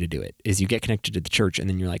beautiful way to do it, is you get connected to the church and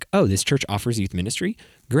then you're like, oh, this church offers youth ministry?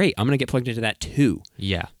 Great, I'm going to get plugged into that too.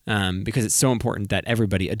 Yeah. Because it's so important that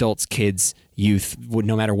everybody, adults, kids, youth,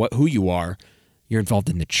 no matter who you are, you're involved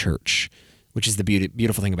in the church, which is the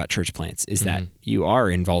beautiful thing about church plants, is that you are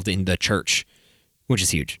involved in the church, which is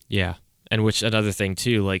huge. Yeah. And which another thing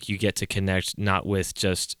too, like you get to connect not with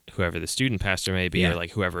just whoever the student pastor may be, or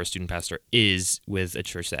like whoever a student pastor is with a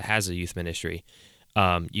church that has a youth ministry.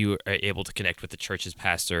 You are able to connect with the church's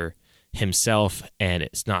pastor himself, and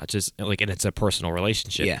it's not just like, and it's a personal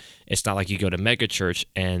relationship. Yeah. It's not like you go to mega church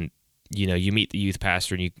and you meet the youth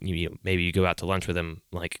pastor and you maybe you go out to lunch with him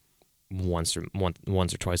like once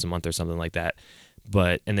or twice a month or something like that,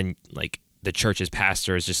 and then like the church's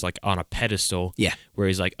pastor is just like on a pedestal, where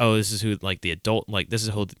he's like, oh, this is who like the adult, like this is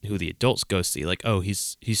who the adults go see, like, oh,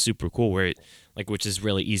 he's super cool, where which is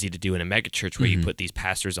really easy to do in a mega church, where you put these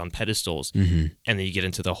pastors on pedestals, and then you get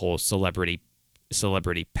into the whole celebrity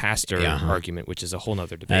pastor argument, which is a whole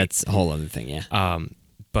nother debate. That's a whole other thing,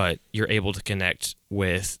 but you're able to connect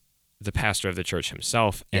with the pastor of the church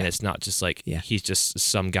himself, and it's not just like he's just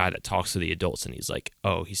some guy that talks to the adults and he's like,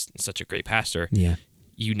 oh, he's such a great pastor.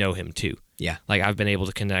 You know him too. Yeah. Like I've been able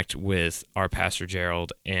to connect with our pastor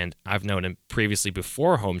Gerald, and I've known him previously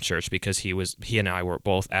before home church because he and I were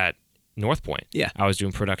both at North Point. Yeah. I was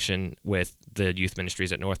doing production with the youth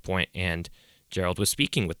ministries at North Point, and Gerald was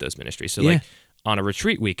speaking with those ministries. So like on a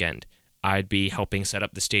retreat weekend, I'd be helping set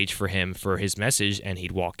up the stage for him for his message, and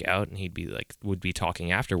he'd walk out and would be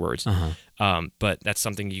talking afterwards. But that's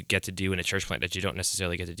something you get to do in a church plant that you don't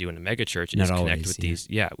necessarily get to do in a mega church. Not is always, connect with these.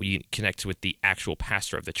 You connect with the actual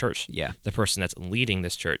pastor of the church. Yeah. The person that's leading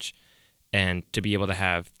this church, and to be able to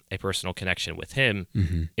have a personal connection with him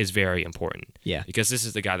is very important. Yeah. Because this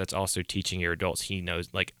is the guy that's also teaching your adults. He knows,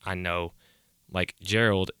 like I know, like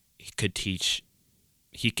Gerald, he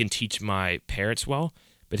can teach my parents well,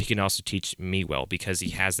 but he can also teach me well because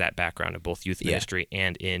he has that background in both youth ministry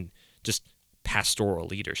and in just pastoral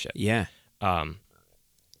leadership. Yeah.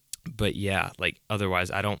 But yeah, like otherwise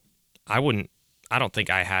I don't think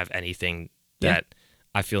I have anything that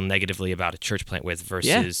I feel negatively about a church plant with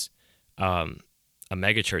versus a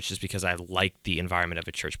mega church, just because I like the environment of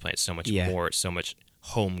a church plant so much more. It's so much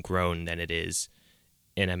homegrown than it is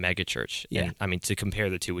in a mega church. Yeah. And I mean, to compare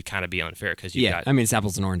the two would kind of be unfair because it's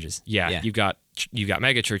apples and oranges. You've got you've got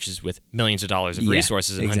mega churches with millions of dollars of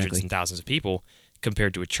resources and hundreds and thousands of people,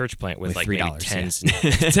 compared to a church plant with like maybe tens.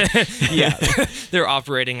 Yeah. They're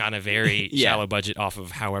operating on a very shallow budget off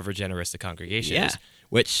of however generous the congregation is,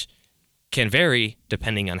 which can vary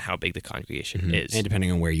depending on how big the congregation is. And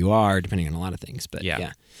depending on where you are, depending on a lot of things. But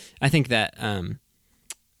yeah. I think that,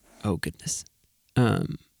 oh goodness. I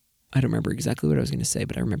don't remember exactly what I was going to say,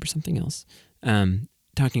 but I remember something else.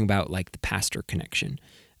 Talking about like the pastor connection.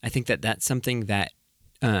 I think that that's something that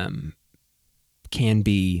can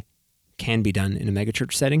be done in a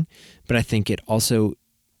megachurch setting, but I think it also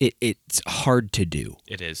it's hard to do.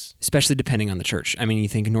 It is, especially depending on the church. I mean, you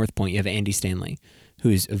think North Point, you have Andy Stanley,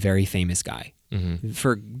 who's a very famous guy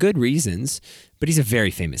for good reasons, but he's a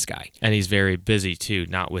very famous guy, and he's very busy too.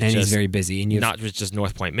 He's very busy, and not with just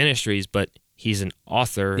North Point Ministries, but he's an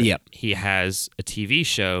author. Yep. He has a TV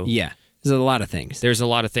show. Yeah, there's a lot of things. There's a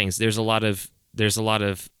lot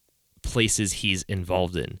of places he's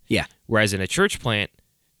involved in. Yeah. Whereas in a church plant,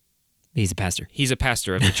 he's a pastor. He's a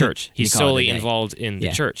pastor of the church. He's solely involved in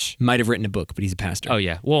the church. Might have written a book, but he's a pastor. Oh,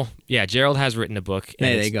 yeah. Well, yeah, Gerald has written a book.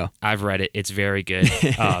 Hey, there you go. I've read it. It's very good.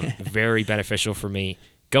 Very beneficial for me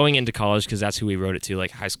going into college, because that's who we wrote it to,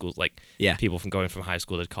 like high school, people from going from high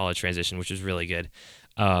school to college transition, which is really good.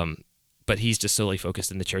 But he's just solely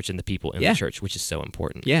focused in the church and the people in the church, which is so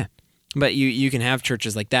important. Yeah. But you can have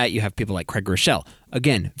churches like that. You have people like Craig Rochelle.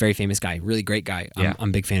 Again, very famous guy, really great guy. I'm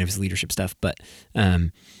a big fan of his leadership stuff, but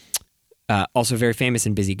also very famous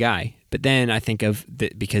and busy guy. But then I think of,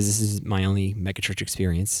 because this is my only megachurch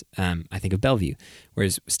experience, I think of Bellevue,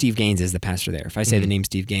 whereas Steve Gaines is the pastor there. If I say the name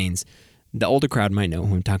Steve Gaines, the older crowd might know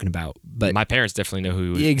who I'm talking about. But my parents definitely know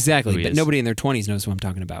who exactly, who he but is. Nobody in their 20s knows who I'm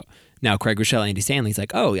talking about. Now, Craig Rochelle, Andy Stanley's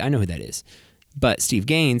like, oh, I know who that is. But Steve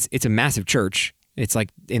Gaines, it's a massive church. It's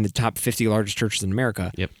like in the top 50 largest churches in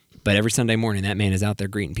America. Yep. But every Sunday morning, that man is out there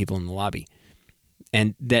greeting people in the lobby.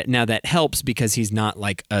 And that helps because he's not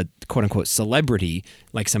like a quote-unquote celebrity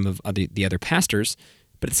like some of the other pastors.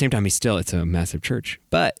 But at the same time, it's a massive church.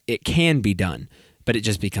 But it can be done. But it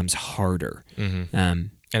just becomes harder. Mm-hmm.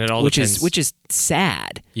 And it all depends. Which is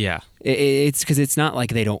sad. Yeah. It's because it's not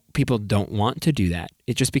like people don't want to do that.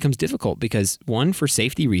 It just becomes difficult because, one, for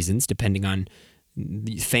safety reasons, depending on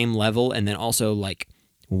the fame level, and then also like,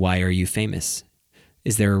 why are you famous?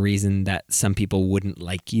 Is there a reason that some people wouldn't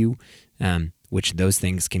like you? Which those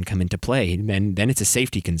things can come into play. And then it's a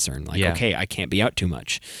safety concern. Like, okay, I can't be out too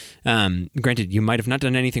much. Granted, you might have not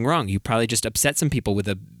done anything wrong. You probably just upset some people with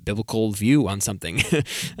a biblical view on something.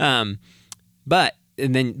 But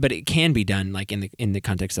it can be done like in the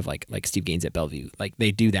context of like Steve Gaines at Bellevue. Like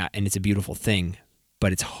they do that, and it's a beautiful thing.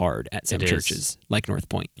 But it's hard at some churches, like North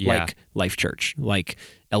Point, like Life Church, like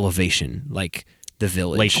Elevation, like The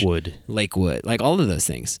Village, Lakewood, like all of those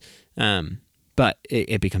things. But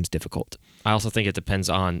it becomes difficult. I also think it depends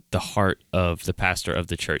on the heart of the pastor of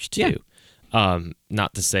the church too. Yeah.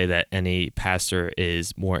 Not to say that any pastor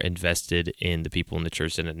is more invested in the people in the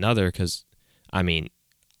church than another, because I mean,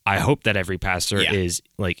 I hope that every pastor is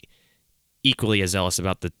like equally as zealous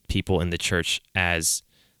about the people in the church as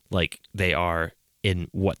like they are in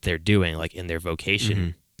what they're doing, like in their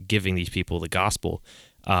vocation, giving these people the gospel.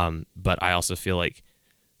 But I also feel like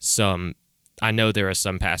I know there are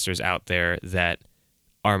some pastors out there that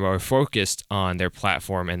are more focused on their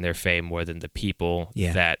platform and their fame more than the people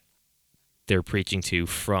that they're preaching to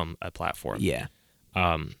from a platform. Yeah.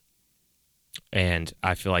 And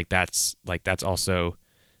I feel like that's also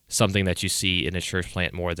something that you see in a church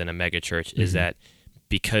plant more than a mega church, is that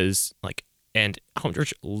because like, and home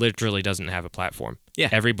church literally doesn't have a platform. Yeah.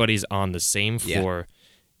 Everybody's on the same floor. Yeah.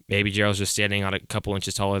 Maybe Gerald's just standing on a couple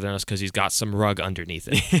inches taller than us because he's got some rug underneath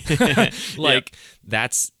it.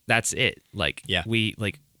 That's it. Like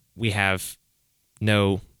we have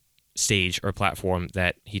no stage or platform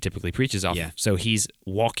that he typically preaches off of. So he's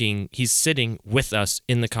sitting with us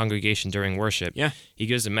in the congregation during worship. Yeah. He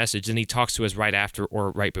gives a message and he talks to us right after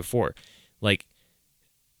or right before. Like,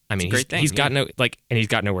 I mean, he's got he's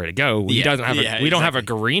got nowhere to go. He doesn't have we don't have a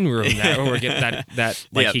green room that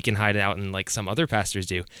he can hide out and like some other pastors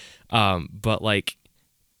do. But like,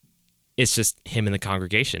 it's just him in the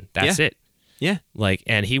congregation. That's it. Yeah. Like,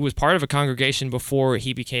 and he was part of a congregation before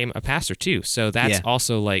he became a pastor too. So that's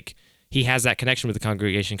also like, he has that connection with the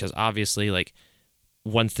congregation, because obviously like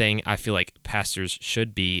one thing I feel like pastors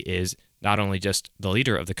should be is not only just the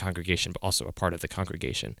leader of the congregation, but also a part of the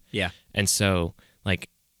congregation. Yeah. And so like,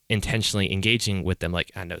 intentionally engaging with them,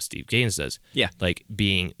 like I know Steve Gaines does. Yeah. Like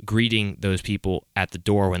greeting those people at the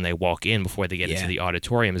door when they walk in before they get into the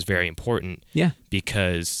auditorium is very important. Yeah.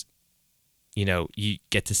 Because, you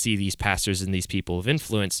get to see these pastors and these people of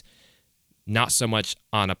influence not so much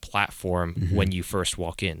on a platform when you first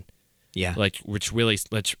walk in. Yeah. Like, which really,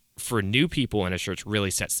 for new people in a church,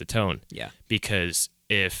 really sets the tone. Yeah. Because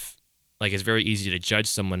if, like, it's very easy to judge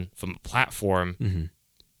someone from a platform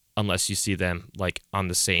unless you see them, like, on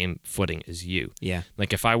the same footing as you. Yeah.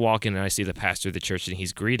 Like, if I walk in and I see the pastor of the church and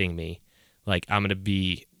he's greeting me, like, I'm going to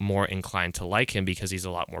be more inclined to like him because he's a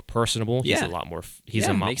lot more personable. Yeah. He's a lot more,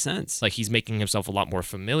 makes sense. like, he's making himself a lot more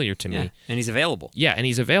familiar to me. And he's available. Yeah, and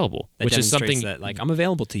he's available, That which is demonstrates something that, like, I'm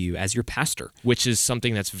available to you as your pastor. which is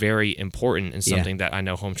something that's very important and something that I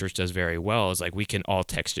know Home Church does very well. Is like, we can all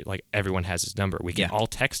text it. Like, everyone has his number. We can all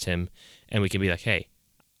text him, and we can be like, hey,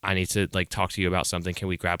 I need to, like, talk to you about something. Can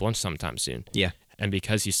we grab lunch sometime soon? Yeah. And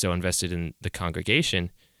because he's so invested in the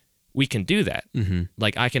congregation, we can do that.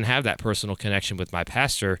 Like, I can have that personal connection with my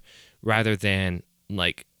pastor rather than,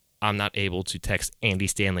 like, I'm not able to text Andy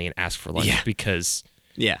Stanley and ask for lunch because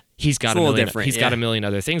he's got a million, got a million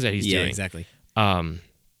other things that he's doing. Exactly. But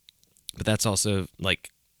that's also, like,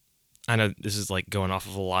 I know this is, like, going off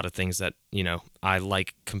of a lot of things that, you know, I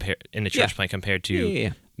like in the church plant compared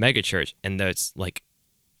to mega church. And that's, like,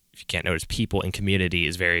 if you can't notice, people and community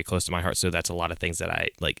is very close to my heart. So that's a lot of things that I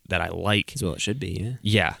like. As well, it should be.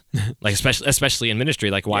 Yeah. Like, especially in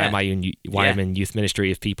ministry. Like, why am I I'm in youth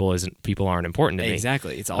ministry if people aren't important to me?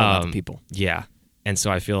 Exactly. It's all about the people. Yeah. And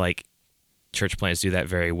so I feel like church plants do that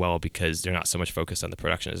very well because they're not so much focused on the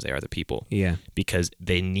production as they are the people. Yeah. Because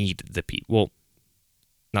they need the people. Well,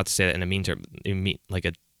 not to say that in a mean term, like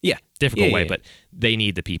a difficult way, but they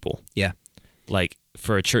need the people. Yeah. Like,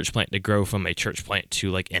 for a church plant to grow from a church plant to,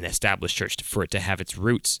 like, an established church, for it to have its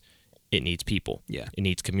roots, it needs people. Yeah. It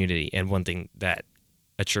needs community. And one thing that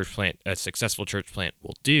a successful church plant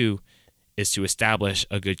will do is to establish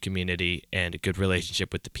a good community and a good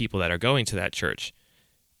relationship with the people that are going to that church.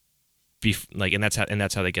 And that's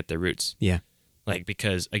how they get their roots. Yeah. Like,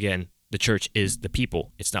 because, again, the church is the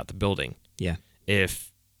people. It's not the building. Yeah.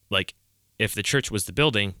 If the church was the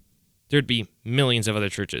building, there'd be millions of other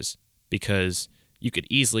churches, because you could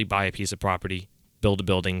easily buy a piece of property, build a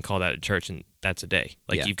building, call that a church, and that's a day.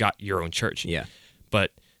 Like, you've got your own church. Yeah.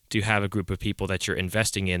 But to have a group of people that you're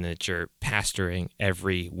investing in, that you're pastoring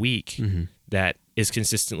every week, that is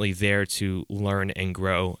consistently there to learn and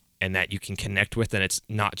grow, and that you can connect with, and it's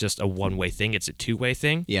not just a one-way thing, it's a two-way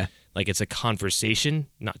thing. Yeah. Like, it's a conversation,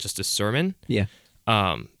 not just a sermon. Yeah.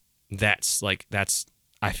 I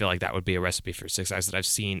feel like that would be a recipe for success that I've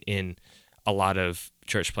seen in a lot of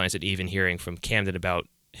church plants, and even hearing from Camden about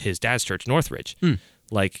his dad's church, Northridge,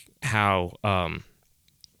 like how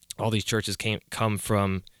all these churches come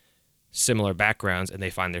from similar backgrounds, and they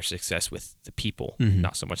find their success with the people,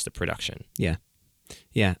 not so much the production. Yeah.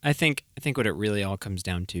 Yeah. I think what it really all comes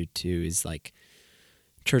down to too is, like,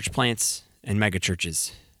 church plants and mega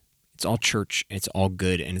churches. It's all church, it's all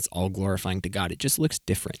good, and it's all glorifying to God. It just looks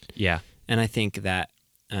different. Yeah. And I think that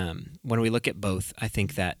when we look at both, I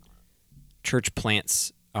think that church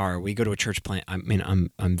plants we go to a church plant. I mean,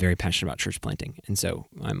 I'm very passionate about church planting, and so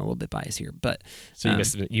I'm a little bit biased here. But so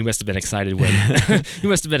you must have been excited when you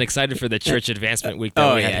must have been excited for the church advancement week.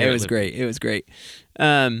 It was great. It was great.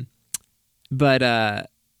 But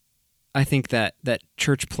I think that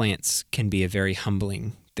church plants can be a very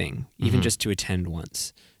humbling thing, even just to attend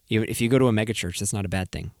once. Even if you go to a mega church, that's not a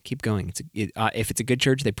bad thing. Keep going. If it's a good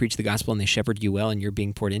church, they preach the gospel and they shepherd you well, and you're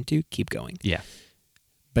being poured into. Keep going. Yeah.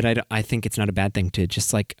 But I think it's not a bad thing to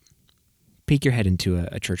just, like, peek your head into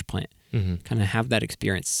a church plant, kind of have that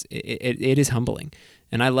experience. It is humbling.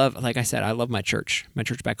 And I love, like I said, I love my church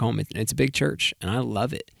back home. It's a big church, and I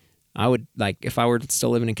love it. I would, like, if I were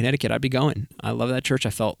still living in Connecticut, I'd be going. I love that church. I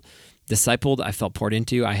felt discipled. I felt poured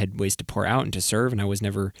into. I had ways to pour out and to serve, and I was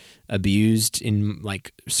never abused in,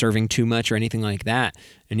 like, serving too much or anything like that.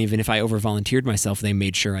 And even if I over-volunteered myself, they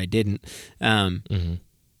made sure I didn't.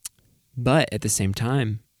 But at the same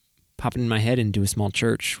time, popping in my head into a small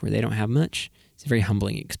church where they don't have much, it's a very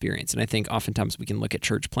humbling experience. And I think oftentimes we can look at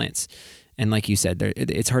church plants, and like you said,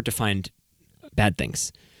 it's hard to find bad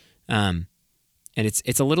things. And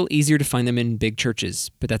it's a little easier to find them in big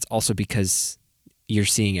churches, but that's also because you're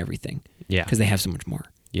seeing everything. Yeah. Because they have so much more.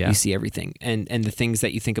 Yeah. You see everything. And the things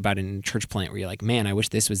that you think about in a church plant where you're like, man, I wish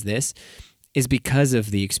this was this, is because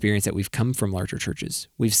of the experience that we've come from larger churches.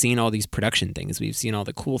 We've seen all these production things. We've seen all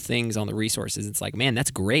the cool things on the resources. It's like, man,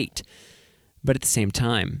 that's great. But at the same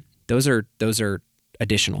time, those are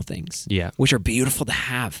additional things. Yeah. Which are beautiful to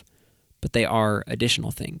have, but they are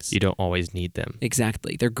additional things. You don't always need them.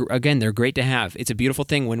 Exactly. They're great to have. It's a beautiful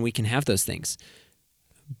thing when we can have those things.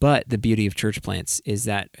 But the beauty of church plants is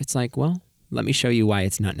that it's like, well, let me show you why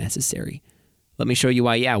it's not necessary. Let me show you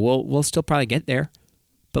why, we'll still probably get there.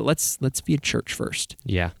 But let's be a church first.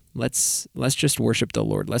 Yeah. Let's just worship the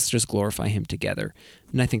Lord. Let's just glorify him together.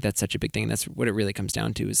 And I think that's such a big thing. That's what it really comes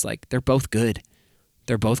down to, is like they're both good.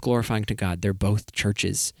 They're both glorifying to God. They're both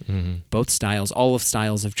churches, both styles, all of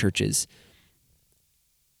styles of churches.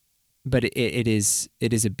 But it is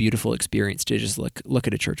a beautiful experience to just look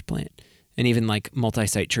at a church plant. And even like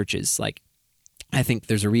multi-site churches, like I think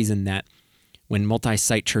there's a reason that when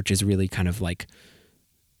multi-site churches really kind of like,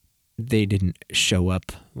 they didn't show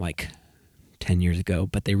up like 10 years ago,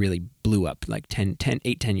 but they really blew up like 10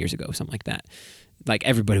 years ago, something like that. Like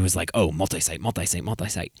everybody was like, oh, multi-site.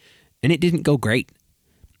 And it didn't go great.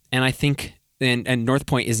 And I think, and North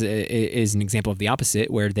Point is an example of the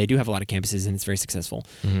opposite, where they do have a lot of campuses and it's very successful.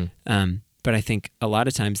 But I think a lot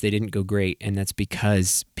of times they didn't go great, and that's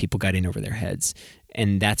because people got in over their heads.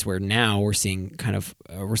 And that's where now we're seeing kind of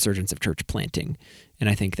a resurgence of church planting. And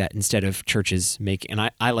I think that instead of churches making,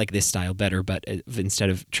 and I like this style better, but instead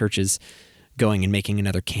of churches going and making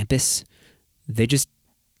another campus, they just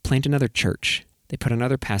plant another church. They put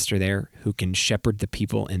another pastor there who can shepherd the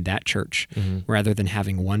people in that church, rather than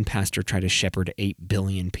having one pastor try to shepherd 8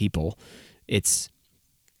 billion people. It's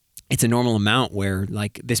a normal amount where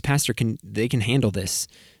like this pastor can handle this.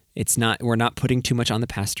 We're not putting too much on the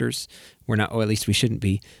pastors. We're not, or at least we shouldn't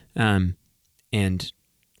be. And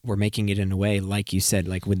we're making it in a way, like you said,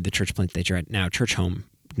 like with the church plant that you're at now, Home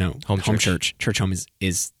Church. Church Home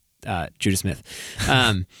is Judah Smith.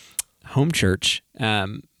 Home church,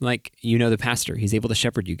 like, the pastor, he's able to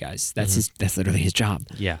shepherd you guys. That's literally his job.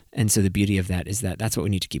 Yeah. And so the beauty of that is that that's what we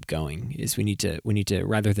need to keep going, is we need to,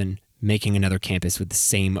 rather than making another campus with the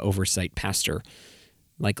same oversight pastor,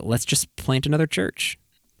 like, let's just plant another church.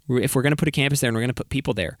 If we're going to put a campus there and we're going to put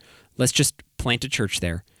people there, let's just plant a church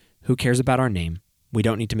there. Who cares about our name? We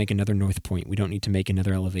don't need to make another North Point. We don't need to make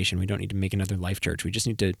another Elevation. We don't need to make another Life Church. We just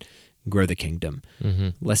need to grow the kingdom.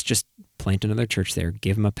 Let's just plant another church there,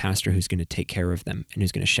 give them a pastor who's going to take care of them and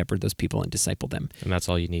who's going to shepherd those people and disciple them. And that's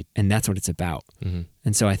all you need. And that's what it's about.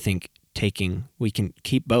 And so I think we can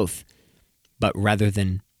keep both, but rather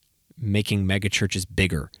than making mega churches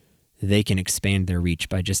bigger, they can expand their reach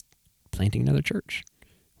by just planting another church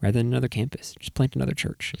rather than another campus. Just plant another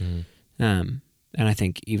church. And I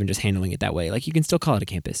think even just handling it that way, like, you can still call it a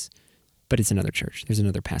campus, but it's another church. There's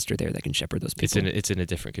another pastor there that can shepherd those people. It's in a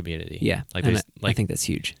different community. Yeah, like, I think that's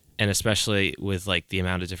huge. And especially with like the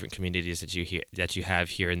amount of different communities that you have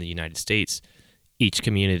here in the United States, each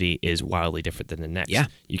community is wildly different than the next. Yeah.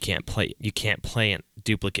 You can't plant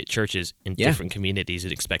duplicate churches in different communities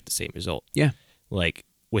and expect the same result. Yeah. Like,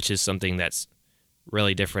 which is something that's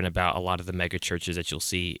really different about a lot of the mega churches that you'll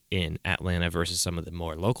see in Atlanta versus some of the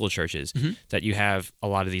more local churches. That you have a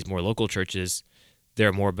lot of these more local churches,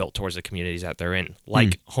 they're more built towards the communities that they're in.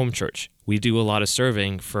 Like Home Church, we do a lot of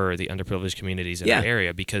serving for the underprivileged communities in our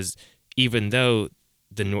area, because even though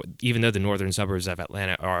the northern suburbs of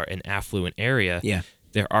Atlanta are an affluent area,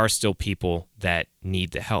 there are still people that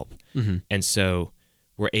need the help. And so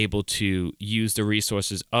we're able to use the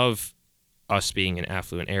resources of us being an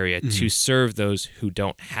affluent area to serve those who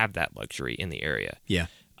don't have that luxury in the area. Yeah.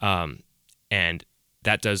 And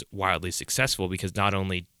that does wildly successful, because not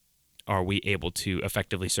only are we able to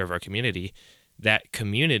effectively serve our community, that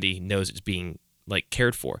community knows it's being like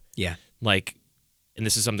cared for. Yeah. Like, and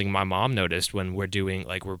this is something my mom noticed when we're doing,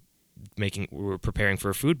 like, we're preparing for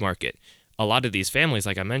a food market. A lot of these families,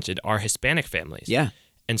 like I mentioned, are Hispanic families. Yeah.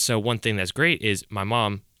 And so one thing that's great is my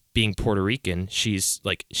mom, being Puerto Rican, she's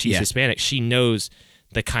Hispanic. She knows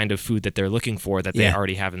the kind of food that they're looking for that they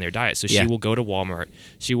already have in their diet. So she will go to Walmart.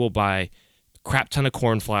 She will buy a crap ton of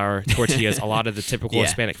corn flour, tortillas, a lot of the typical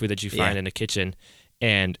Hispanic food that you find in a kitchen.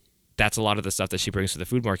 And that's a lot of the stuff that she brings to the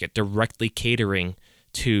food market, directly catering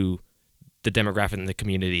to the demographic in the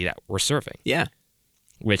community that we're serving. Yeah.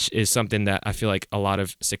 Which is something that I feel like a lot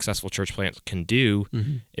of successful church plants can do,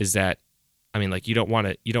 is that, I mean, like, you don't want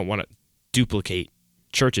to duplicate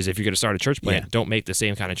churches. If you're going to start a church plant, don't make the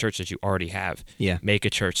same kind of church that you already have. Yeah. Make a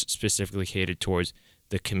church specifically catered towards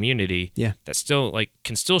the community. Yeah. That still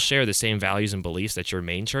can still share the same values and beliefs that your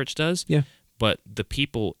main church does. Yeah. But the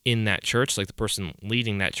people in that church, like the person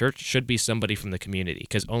leading that church, should be somebody from the community,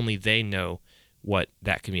 because only they know what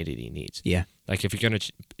that community needs. Yeah. Like, if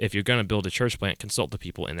you're gonna build a church plant, consult the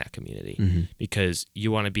people in that community, because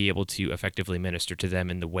you want to be able to effectively minister to them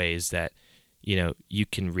in the ways that, you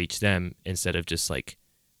can reach them, instead of just like,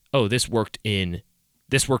 oh, this worked in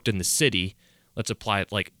the city, let's apply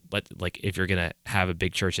it. Like if you're gonna have a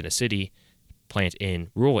big church in a city, plant in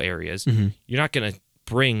rural areas, you're not gonna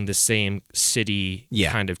bring the same city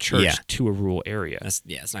kind of church to a rural area.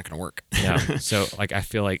 It's not gonna work. So like, I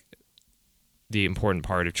feel like the important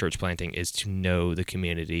part of church planting is to know the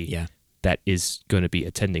community that is going to be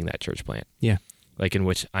attending that church plant. Yeah. Like in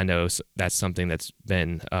which I know that's something that's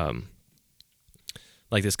been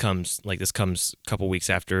like this comes a couple weeks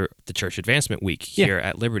after the church advancement week here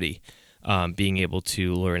at Liberty, being able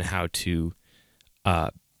to learn how to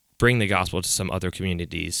bring the gospel to some other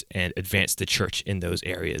communities and advance the church in those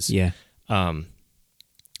areas. Yeah. I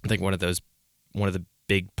think one of the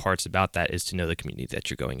big parts about that is to know the community that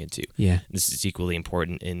you're going into. Yeah. This is equally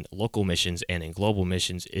important in local missions and in global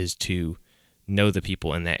missions, is to know the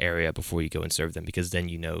people in that area before you go and serve them, because then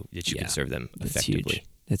you know that you can serve them effectively.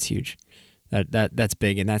 That's huge. That's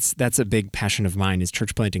big, and that's a big passion of mine, is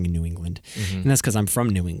church planting in New England. And that's because I'm from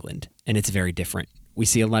New England, and it's very different. We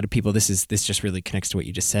see a lot of people, this just really connects to what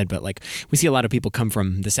you just said, but like we see a lot of people come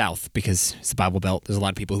from the South because it's the Bible Belt. There's a lot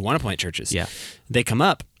of people who want to plant churches. Yeah. They come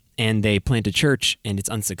up and they plant a church and it's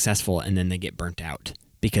unsuccessful, and then they get burnt out.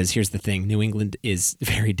 Because here's the thing, New England is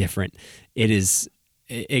very different.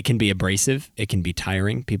 It can be abrasive. It can be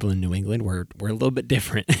tiring. People in New England, we're a little bit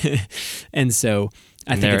different. And so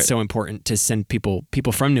I think it's so important to send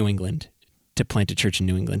people from New England to plant a church in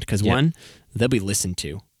New England, because one, they'll be listened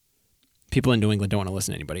to. People in New England don't want to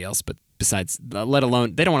listen to anybody else, but besides, let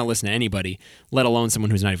alone, they don't want to listen to anybody, let alone someone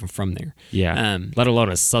who's not even from there. Yeah. Let alone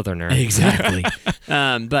a Southerner. Exactly.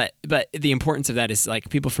 But the importance of that is, like,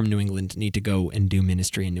 people from New England need to go and do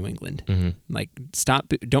ministry in New England. Like,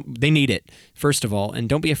 they need it, first of all, and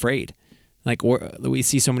don't be afraid. Like, we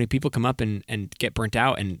see so many people come up and get burnt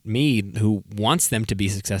out, and me, who wants them to be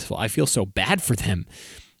successful, I feel so bad for them.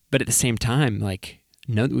 But at the same time, like,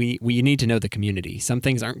 we need to know the community. Some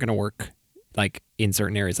things aren't going to work, like in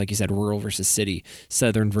certain areas, like you said, rural versus city,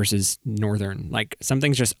 southern versus northern. Like, some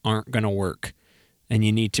things just aren't going to work, and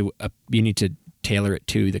you need to tailor it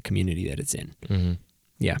to the community that it's in.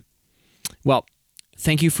 Yeah. Well,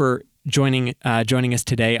 thank you for joining us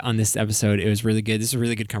today on this episode. It was really good. This is a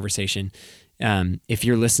really good conversation. If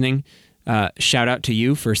you're listening, shout out to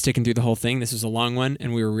you for sticking through the whole thing. This was a long one,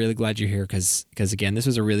 and we were really glad you're here because again, this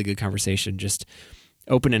was a really good conversation. Just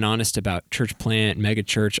open and honest about church plant, mega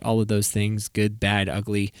church, all of those things, good, bad,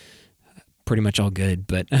 ugly, pretty much all good.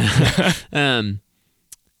 But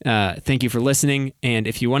thank you for listening. And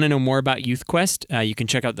if you want to know more about Youth Quest, you can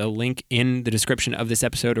check out the link in the description of this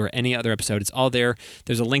episode or any other episode. It's all there.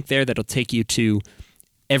 There's a link there that'll take you to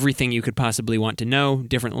everything you could possibly want to know,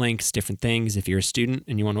 different links, different things. If you're a student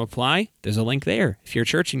and you want to apply, there's a link there. If you're a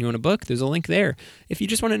church and you want a book, there's a link there. If you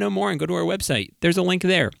just want to know more and go to our website, there's a link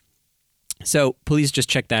there. So please just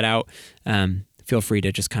check that out. Feel free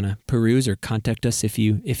to just kind of peruse or contact us if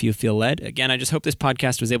you feel led. Again, I just hope this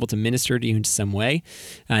podcast was able to minister to you in some way.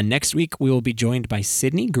 Next week, we will be joined by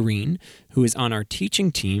Sydney Green, who is on our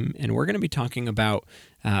teaching team, and we're going to be talking about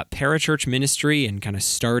parachurch ministry and kind of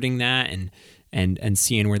starting that and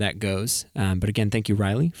seeing where that goes. But again, thank you,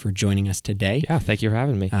 Riley, for joining us today. Yeah, thank you for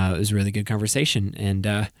having me. It was a really good conversation. And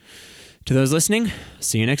to those listening,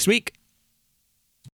 see you next week.